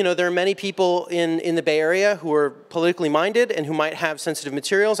think there are many people in the Bay Area who are politically minded and who might have sensitive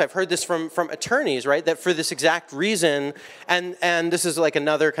materials. I've heard this from attorneys, right? That for this exact reason, and this is like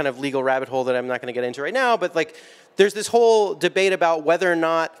another kind of legal rabbit hole that I'm not going to get into right now. But like, there's this whole debate about whether or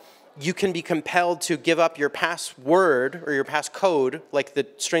not you can be compelled to give up your password or your passcode, like the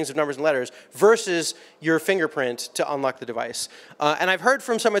strings of numbers and letters, versus your fingerprint to unlock the device. And I've heard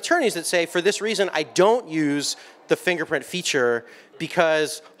from some attorneys that say, for this reason, I don't use the fingerprint feature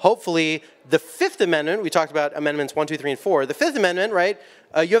because hopefully the Fifth Amendment, we talked about Amendments 1, 2, 3, and 4, the Fifth Amendment, right,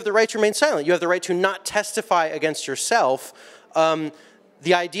 you have the right to remain silent. You have the right to not testify against yourself.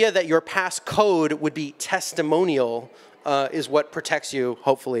 The idea that your passcode would be testimonial is what protects you,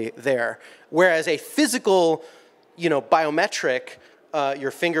 hopefully, there. Whereas a physical, biometric,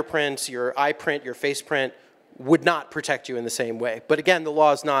 your fingerprints, your eye print, your face print, would not protect you in the same way. But again, the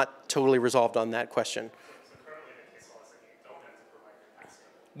law is not totally resolved on that question.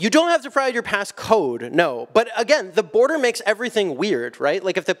 You don't have to provide your passcode, no. But again, the border makes everything weird, right?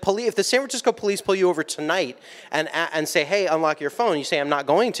 Like if the San Francisco police pull you over tonight and say, hey, unlock your phone, you say, I'm not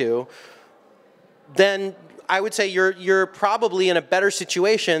going to, then I would say you're probably in a better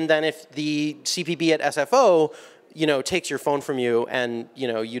situation than if the CPB at SFO, takes your phone from you and,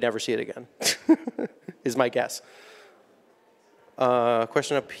 you never see it again, is my guess.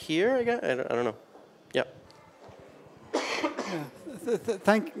 Question up here, I guess? I don't know. Yep.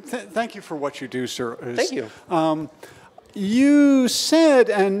 Thank you for what you do, sir. Thank you. You said,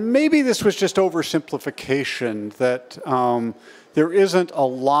 and maybe this was just oversimplification, that there isn't a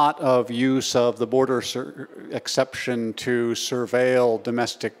lot of use of the border exception to surveil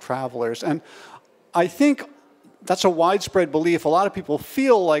domestic travelers. And I think that's a widespread belief. A lot of people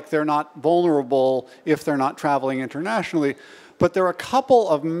feel like they're not vulnerable if they're not traveling internationally. But there are a couple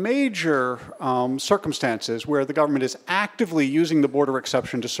of major circumstances where the government is actively using the border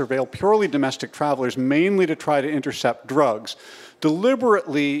exception to surveil purely domestic travelers, mainly to try to intercept drugs,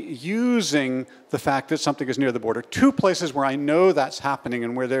 deliberately using the fact that something is near the border. Two places where I know that's happening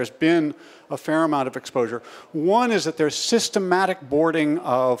and where there's been a fair amount of exposure. One is that there's systematic boarding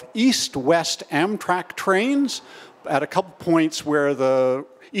of east-west Amtrak trains at a couple points where the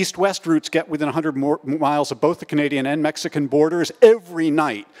east-west routes get within 100 miles of both the Canadian and Mexican borders. Every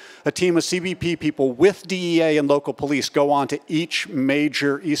night, a team of CBP people with DEA and local police go onto each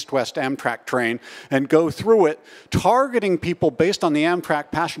major east-west Amtrak train and go through it, targeting people based on the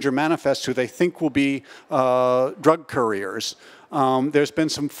Amtrak passenger manifests who they think will be drug couriers. There's been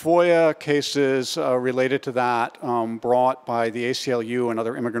some FOIA cases related to that brought by the ACLU and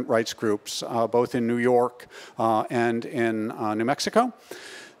other immigrant rights groups, both in New York and in New Mexico.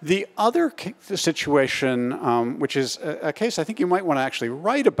 The other situation, which is a case I think you might want to actually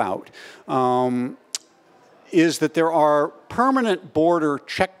write about, is that there are permanent border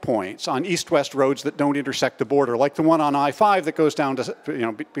checkpoints on east-west roads that don't intersect the border, like the one on I-5 that goes down to,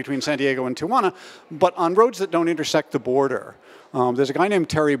 between San Diego and Tijuana, but on roads that don't intersect the border. There's a guy named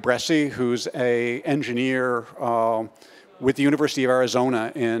Terry Bressi who's an engineer with the University of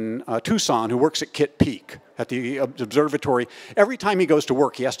Arizona in Tucson who works at Kitt Peak at the observatory. Every time he goes to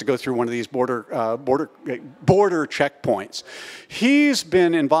work, he has to go through one of these border checkpoints. He's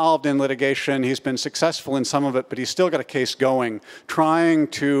been involved in litigation. He's been successful in some of it, but he's still got a case going, trying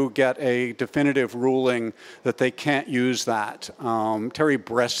to get a definitive ruling that they can't use that. Terry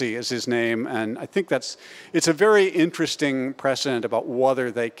Bressi is his name, and I think it's a very interesting precedent about whether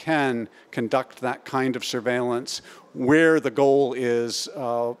they can conduct that kind of surveillance where the goal is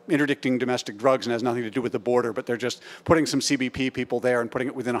interdicting domestic drugs and has nothing to do with the border, but they're just putting some CBP people there and putting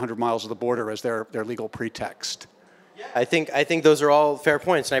it within 100 miles of the border as their legal pretext. Yeah, I think those are all fair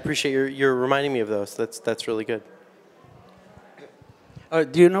points, and I appreciate your reminding me of those. That's really good.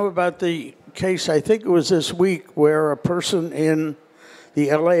 Do you know about the case, I think it was this week, where a person in the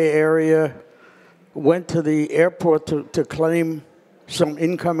LA area went to the airport to claim some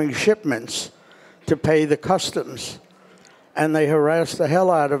incoming shipments to pay the customs, and they harassed the hell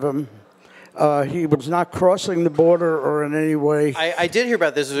out of him. He was not crossing the border or in any way. I did hear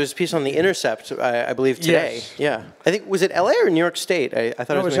about this. There was a piece on The Intercept, I believe, today. Yes. Yeah. I think, was it LA or New York State? I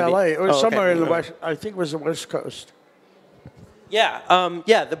thought it was LA. It was somewhere in the West. I think it was the West Coast. Yeah,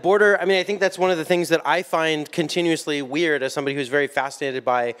 yeah, the border, I mean, I think that's one of the things that I find continuously weird as somebody who's very fascinated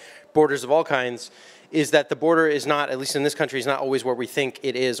by borders of all kinds, is that the border is not, at least in this country, is not always where we think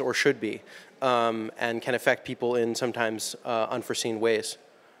it is or should be, and can affect people in sometimes unforeseen ways.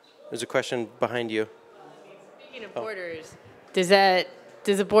 There's a question behind you. Speaking of borders, does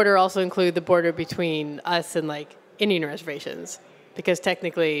the border also include the border between us and like Indian reservations? Because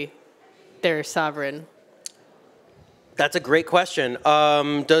technically, they're sovereign. That's a great question.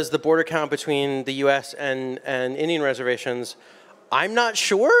 Does the border count between the U.S. and Indian reservations? I'm not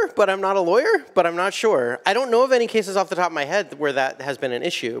sure, but I'm not a lawyer, but I'm not sure. I don't know of any cases off the top of my head where that has been an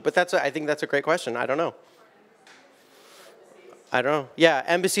issue, but I think that's a great question. I don't know. Yeah,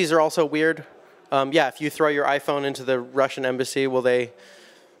 embassies are also weird. Yeah, if you throw your iPhone into the Russian embassy, will they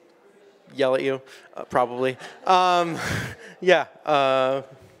yell at you? Probably. Yeah.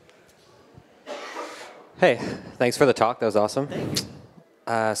 Hey, thanks for the talk. That was awesome.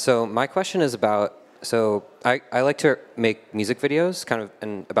 So my question is about, I like to make music videos kind of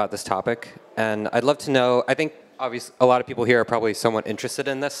about this topic, and I'd love to know, I think obviously a lot of people here are probably somewhat interested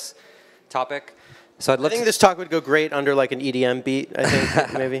in this topic. So I think this talk would go great under like an EDM beat, I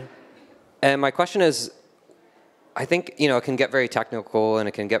think, maybe. And my question is, I think, it can get very technical and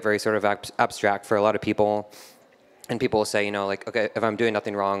it can get very sort of abstract for a lot of people. And people will say, like, okay, if I'm doing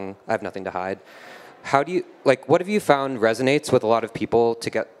nothing wrong, I have nothing to hide. How do you, like, what have you found resonates with a lot of people to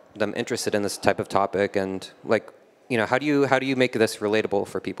get them interested in this type of topic? And like, how do you make this relatable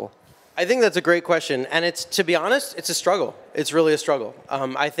for people? I think that's a great question, and to be honest, it's a struggle. It's really a struggle.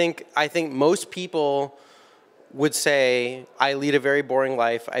 I think most people would say, I lead a very boring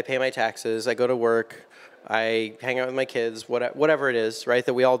life. I pay my taxes. I go to work. I hang out with my kids. Whatever it is, right,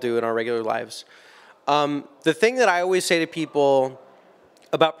 that we all do in our regular lives. The thing that I always say to people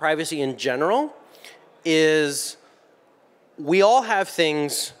about privacy in general is we all have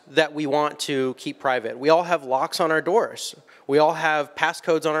things that we want to keep private. We all have locks on our doors. We all have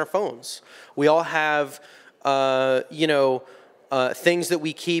passcodes on our phones. We all have, things that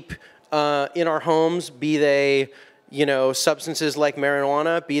we keep in our homes, be they, substances like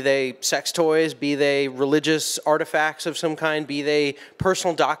marijuana, be they sex toys, be they religious artifacts of some kind, be they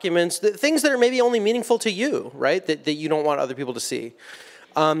personal documents, things that are maybe only meaningful to you, right, that you don't want other people to see.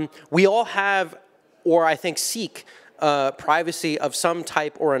 We all have, or I think seek, privacy of some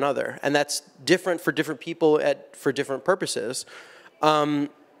type or another, and that's different for different people for different purposes.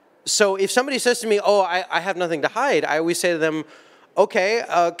 So if somebody says to me, oh, I have nothing to hide, I always say to them, okay,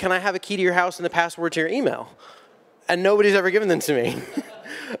 can I have a key to your house and the password to your email? And nobody's ever given them to me.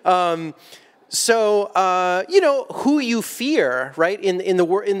 Who you fear, right,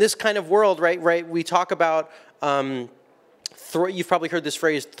 in this kind of world, right, we talk about, you've probably heard this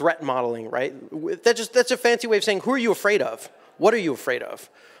phrase, threat modeling, right? That's a fancy way of saying, who are you afraid of? What are you afraid of?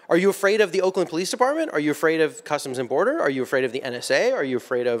 Are you afraid of the Oakland Police Department? Are you afraid of Customs and Border? Are you afraid of the NSA? Are you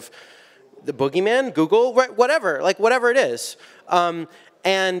afraid of the boogeyman, Google, right? Whatever it is.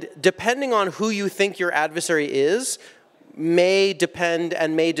 And depending on who you think your adversary is, may depend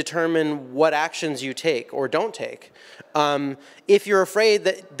and may determine what actions you take or don't take. If you're afraid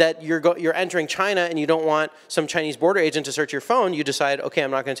that you're entering China and you don't want some Chinese border agent to search your phone, you decide, okay,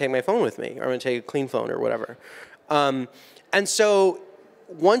 I'm not going to take my phone with me, or I'm going to take a clean phone or whatever. And so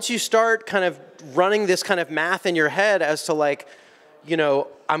once you start kind of running this kind of math in your head as to like,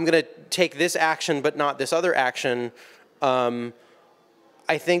 I'm going to take this action but not this other action,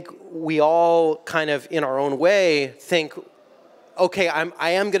 I think we all kind of in our own way think, okay,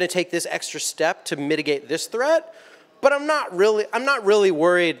 I am going to take this extra step to mitigate this threat, but I'm not really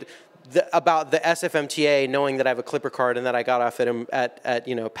worried about the SFMTA knowing that I have a Clipper card and that I got off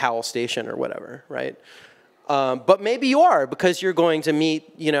at Powell Station or whatever, right? But maybe you are, because you're going to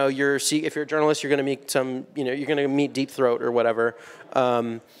meet, if you're a journalist, you're going to meet you're going to meet Deep Throat or whatever,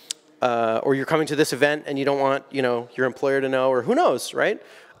 or you're coming to this event and you don't want, your employer to know, or who knows, right?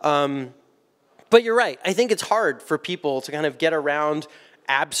 But you're right. I think it's hard for people to kind of get around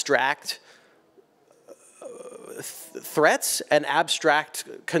abstract threats and abstract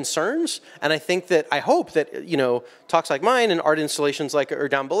concerns, and I hope that talks like mine and art installations like are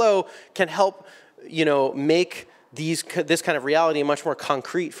down below can help make this kind of reality much more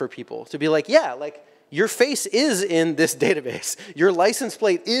concrete for people to be like, yeah, like your face is in this database, your license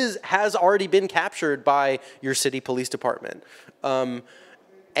plate has already been captured by your city police department, and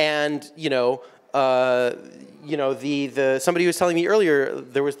somebody was telling me earlier,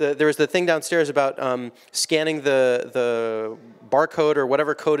 there was the thing downstairs about scanning the barcode or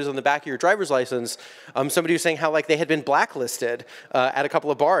whatever code is on the back of your driver's license. Somebody was saying how like they had been blacklisted at a couple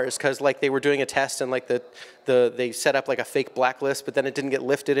of bars because like they were doing a test and like they set up like a fake blacklist, but then it didn't get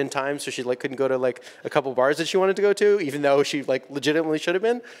lifted in time, so she like couldn't go to like a couple bars that she wanted to go to, even though she like legitimately should have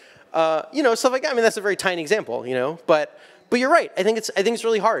been. Stuff like that. I mean, that's a very tiny example, but you're right. I think it's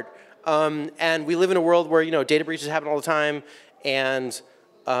really hard. And we live in a world where data breaches happen all the time, and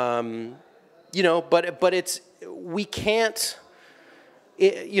but we can't.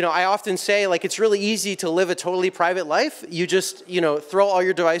 I often say, like, it's really easy to live a totally private life. You just, throw all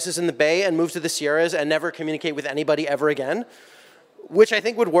your devices in the Bay and move to the Sierras and never communicate with anybody ever again, which I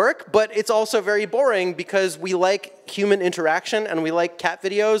think would work, but it's also very boring because we like human interaction and we like cat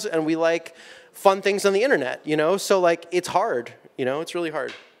videos and we like fun things on the internet, So, like, it's hard, it's really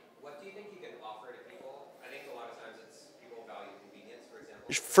hard. What do you think you can offer to people? I think a lot of times it's people value convenience, for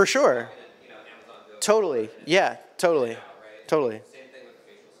example. For sure. Amazon Go. Totally. Yeah, totally. Totally. Same thing with the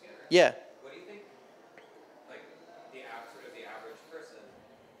facial scanner. Yeah. What do you think, like, the average person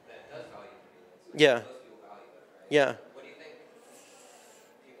that does value convenience? Yeah. Most people value it, right? Yeah. What do you think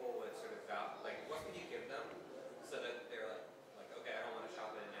people would sort of value? Like, what could you give them so that they're like, okay, I don't want to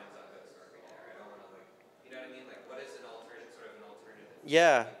shop at an Amazon Go store every day, or I don't want to, you know what I mean? Like, what is an alternative?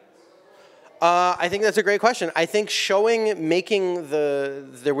 Yeah. I think that's a great question. I think there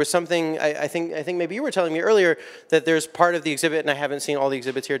was something, I think maybe you were telling me earlier that there's part of the exhibit, and I haven't seen all the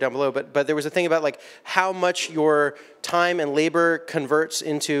exhibits here down below, but there was a thing about like how much your time and labor converts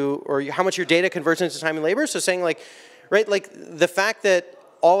into, or how much your data converts into time and labor. So saying like, right, like the fact that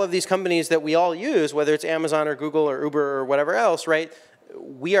all of these companies that we all use, whether it's Amazon or Google or Uber or whatever else, right,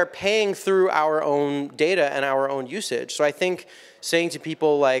 we are paying through our own data and our own usage. So I think saying to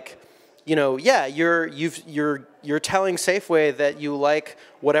people like, yeah, you're telling Safeway that you like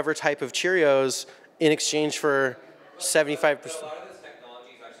whatever type of Cheerios in exchange for 75%. So a lot of those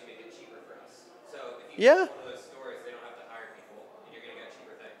technologies actually make it cheaper for us. So if you go to those stores, they don't have to hire people, and you're going to get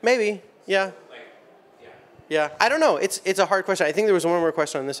cheaper things. Maybe, yeah. Yeah, I don't know. It's a hard question. I think there was one more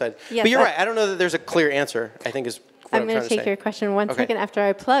question on this side. Yeah, but you're right. I don't know that there's a clear answer, I think is what I'm going to take your question one second after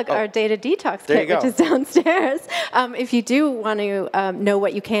I plug our data detox kit, which is downstairs. If you do want to know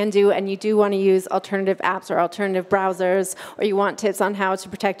what you can do and you do want to use alternative apps or alternative browsers, or you want tips on how to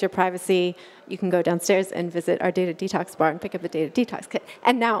protect your privacy, you can go downstairs and visit our data detox bar and pick up the data detox kit.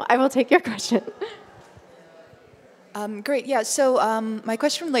 And now I will take your question. Great, yeah, so my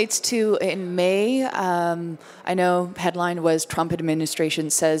question relates to in May, I know headline was Trump administration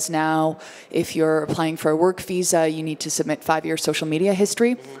says now if you're applying for a work visa, you need to submit 5-year social media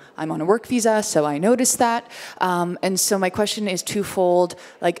history. I'm on a work visa, so I noticed that. And so my question is twofold.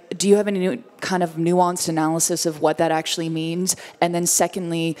 Like, do you have any new kind of nuanced analysis of what that actually means? And then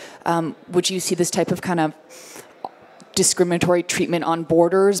secondly, would you see this type of kind of discriminatory treatment on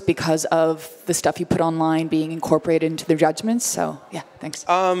borders because of the stuff you put online being incorporated into their judgments? So, yeah, thanks.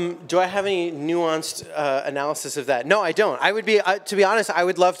 Do I have any nuanced analysis of that? No, I don't. I would be, to be honest, I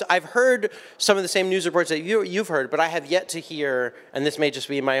would love to. I've heard some of the same news reports that you've heard, but I have yet to hear, and this may just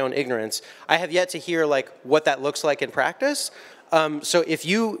be my own ignorance, I have yet to hear like what that looks like in practice. So if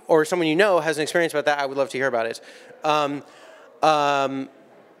you or someone you know has an experience about that, I would love to hear about it. But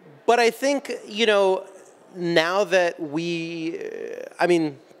I think, now that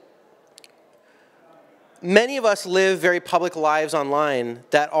many of us live very public lives online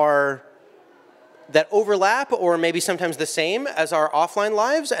that overlap or maybe sometimes the same as our offline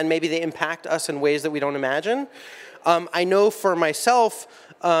lives, and maybe they impact us in ways that we don't imagine. I know for myself,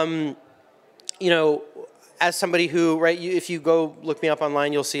 as somebody who, right, if you go look me up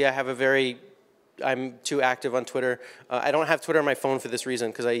online, you'll see I have I'm too active on Twitter. I don't have Twitter on my phone for this reason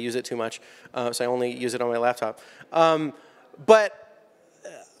because I use it too much. So I only use it on my laptop. But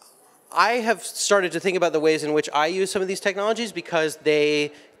I have started to think about the ways in which I use some of these technologies because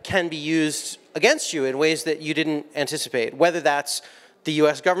they can be used against you in ways that you didn't anticipate. Whether that's the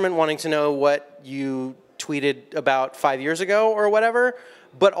US government wanting to know what you tweeted about 5 years ago or whatever,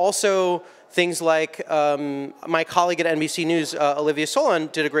 but also things like my colleague at NBC News, Olivia Solon,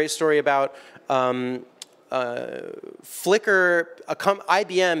 did a great story about Flickr,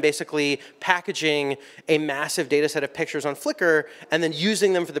 IBM basically packaging a massive data set of pictures on Flickr and then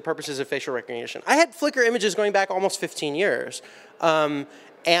using them for the purposes of facial recognition. I had Flickr images going back almost 15 years. And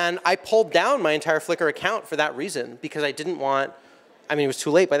I pulled down my entire Flickr account for that reason because I didn't want, it was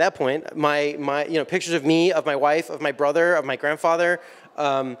too late by that point. My pictures of me, of my wife, of my brother, of my grandfather,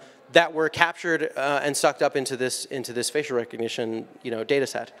 that were captured and sucked up into this facial recognition, data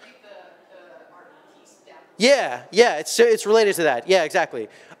set. Yeah, it's related to that. Yeah, exactly.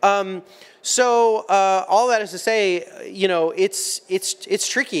 So all that is to say, it's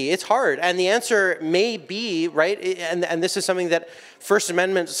tricky, it's hard, and the answer may be, right, and this is something that First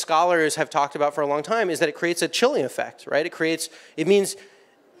Amendment scholars have talked about for a long time, is that it creates a chilling effect, right? It means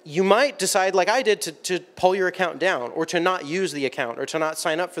you might decide, like I did, to pull your account down, or to not use the account, or to not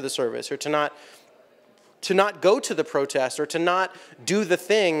sign up for the service, or to not go to the protest, or to not do the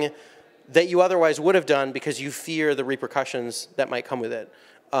thing that you otherwise would have done because you fear the repercussions that might come with it.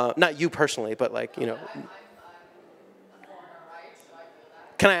 Not you personally, but like, I'm a foreigner, right? So I feel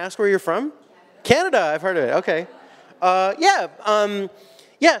Can I ask where you're from? Canada. I've heard of it. Okay.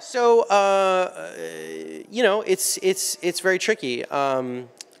 Yeah. So you know, it's very tricky. Yeah,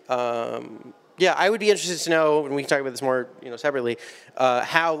 I would be interested to know, and we can talk about this more, separately,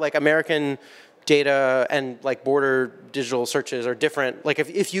 how like American data and like border digital searches are different. Like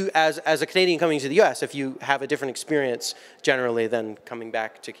if you, as a Canadian coming to the U.S., if you have a different experience generally than coming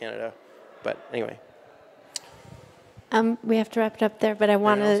back to Canada. But anyway. We have to wrap it up there, but I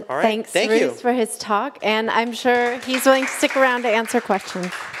want to All right. thank Cyrus for his talk, and I'm sure he's willing to stick around to answer questions.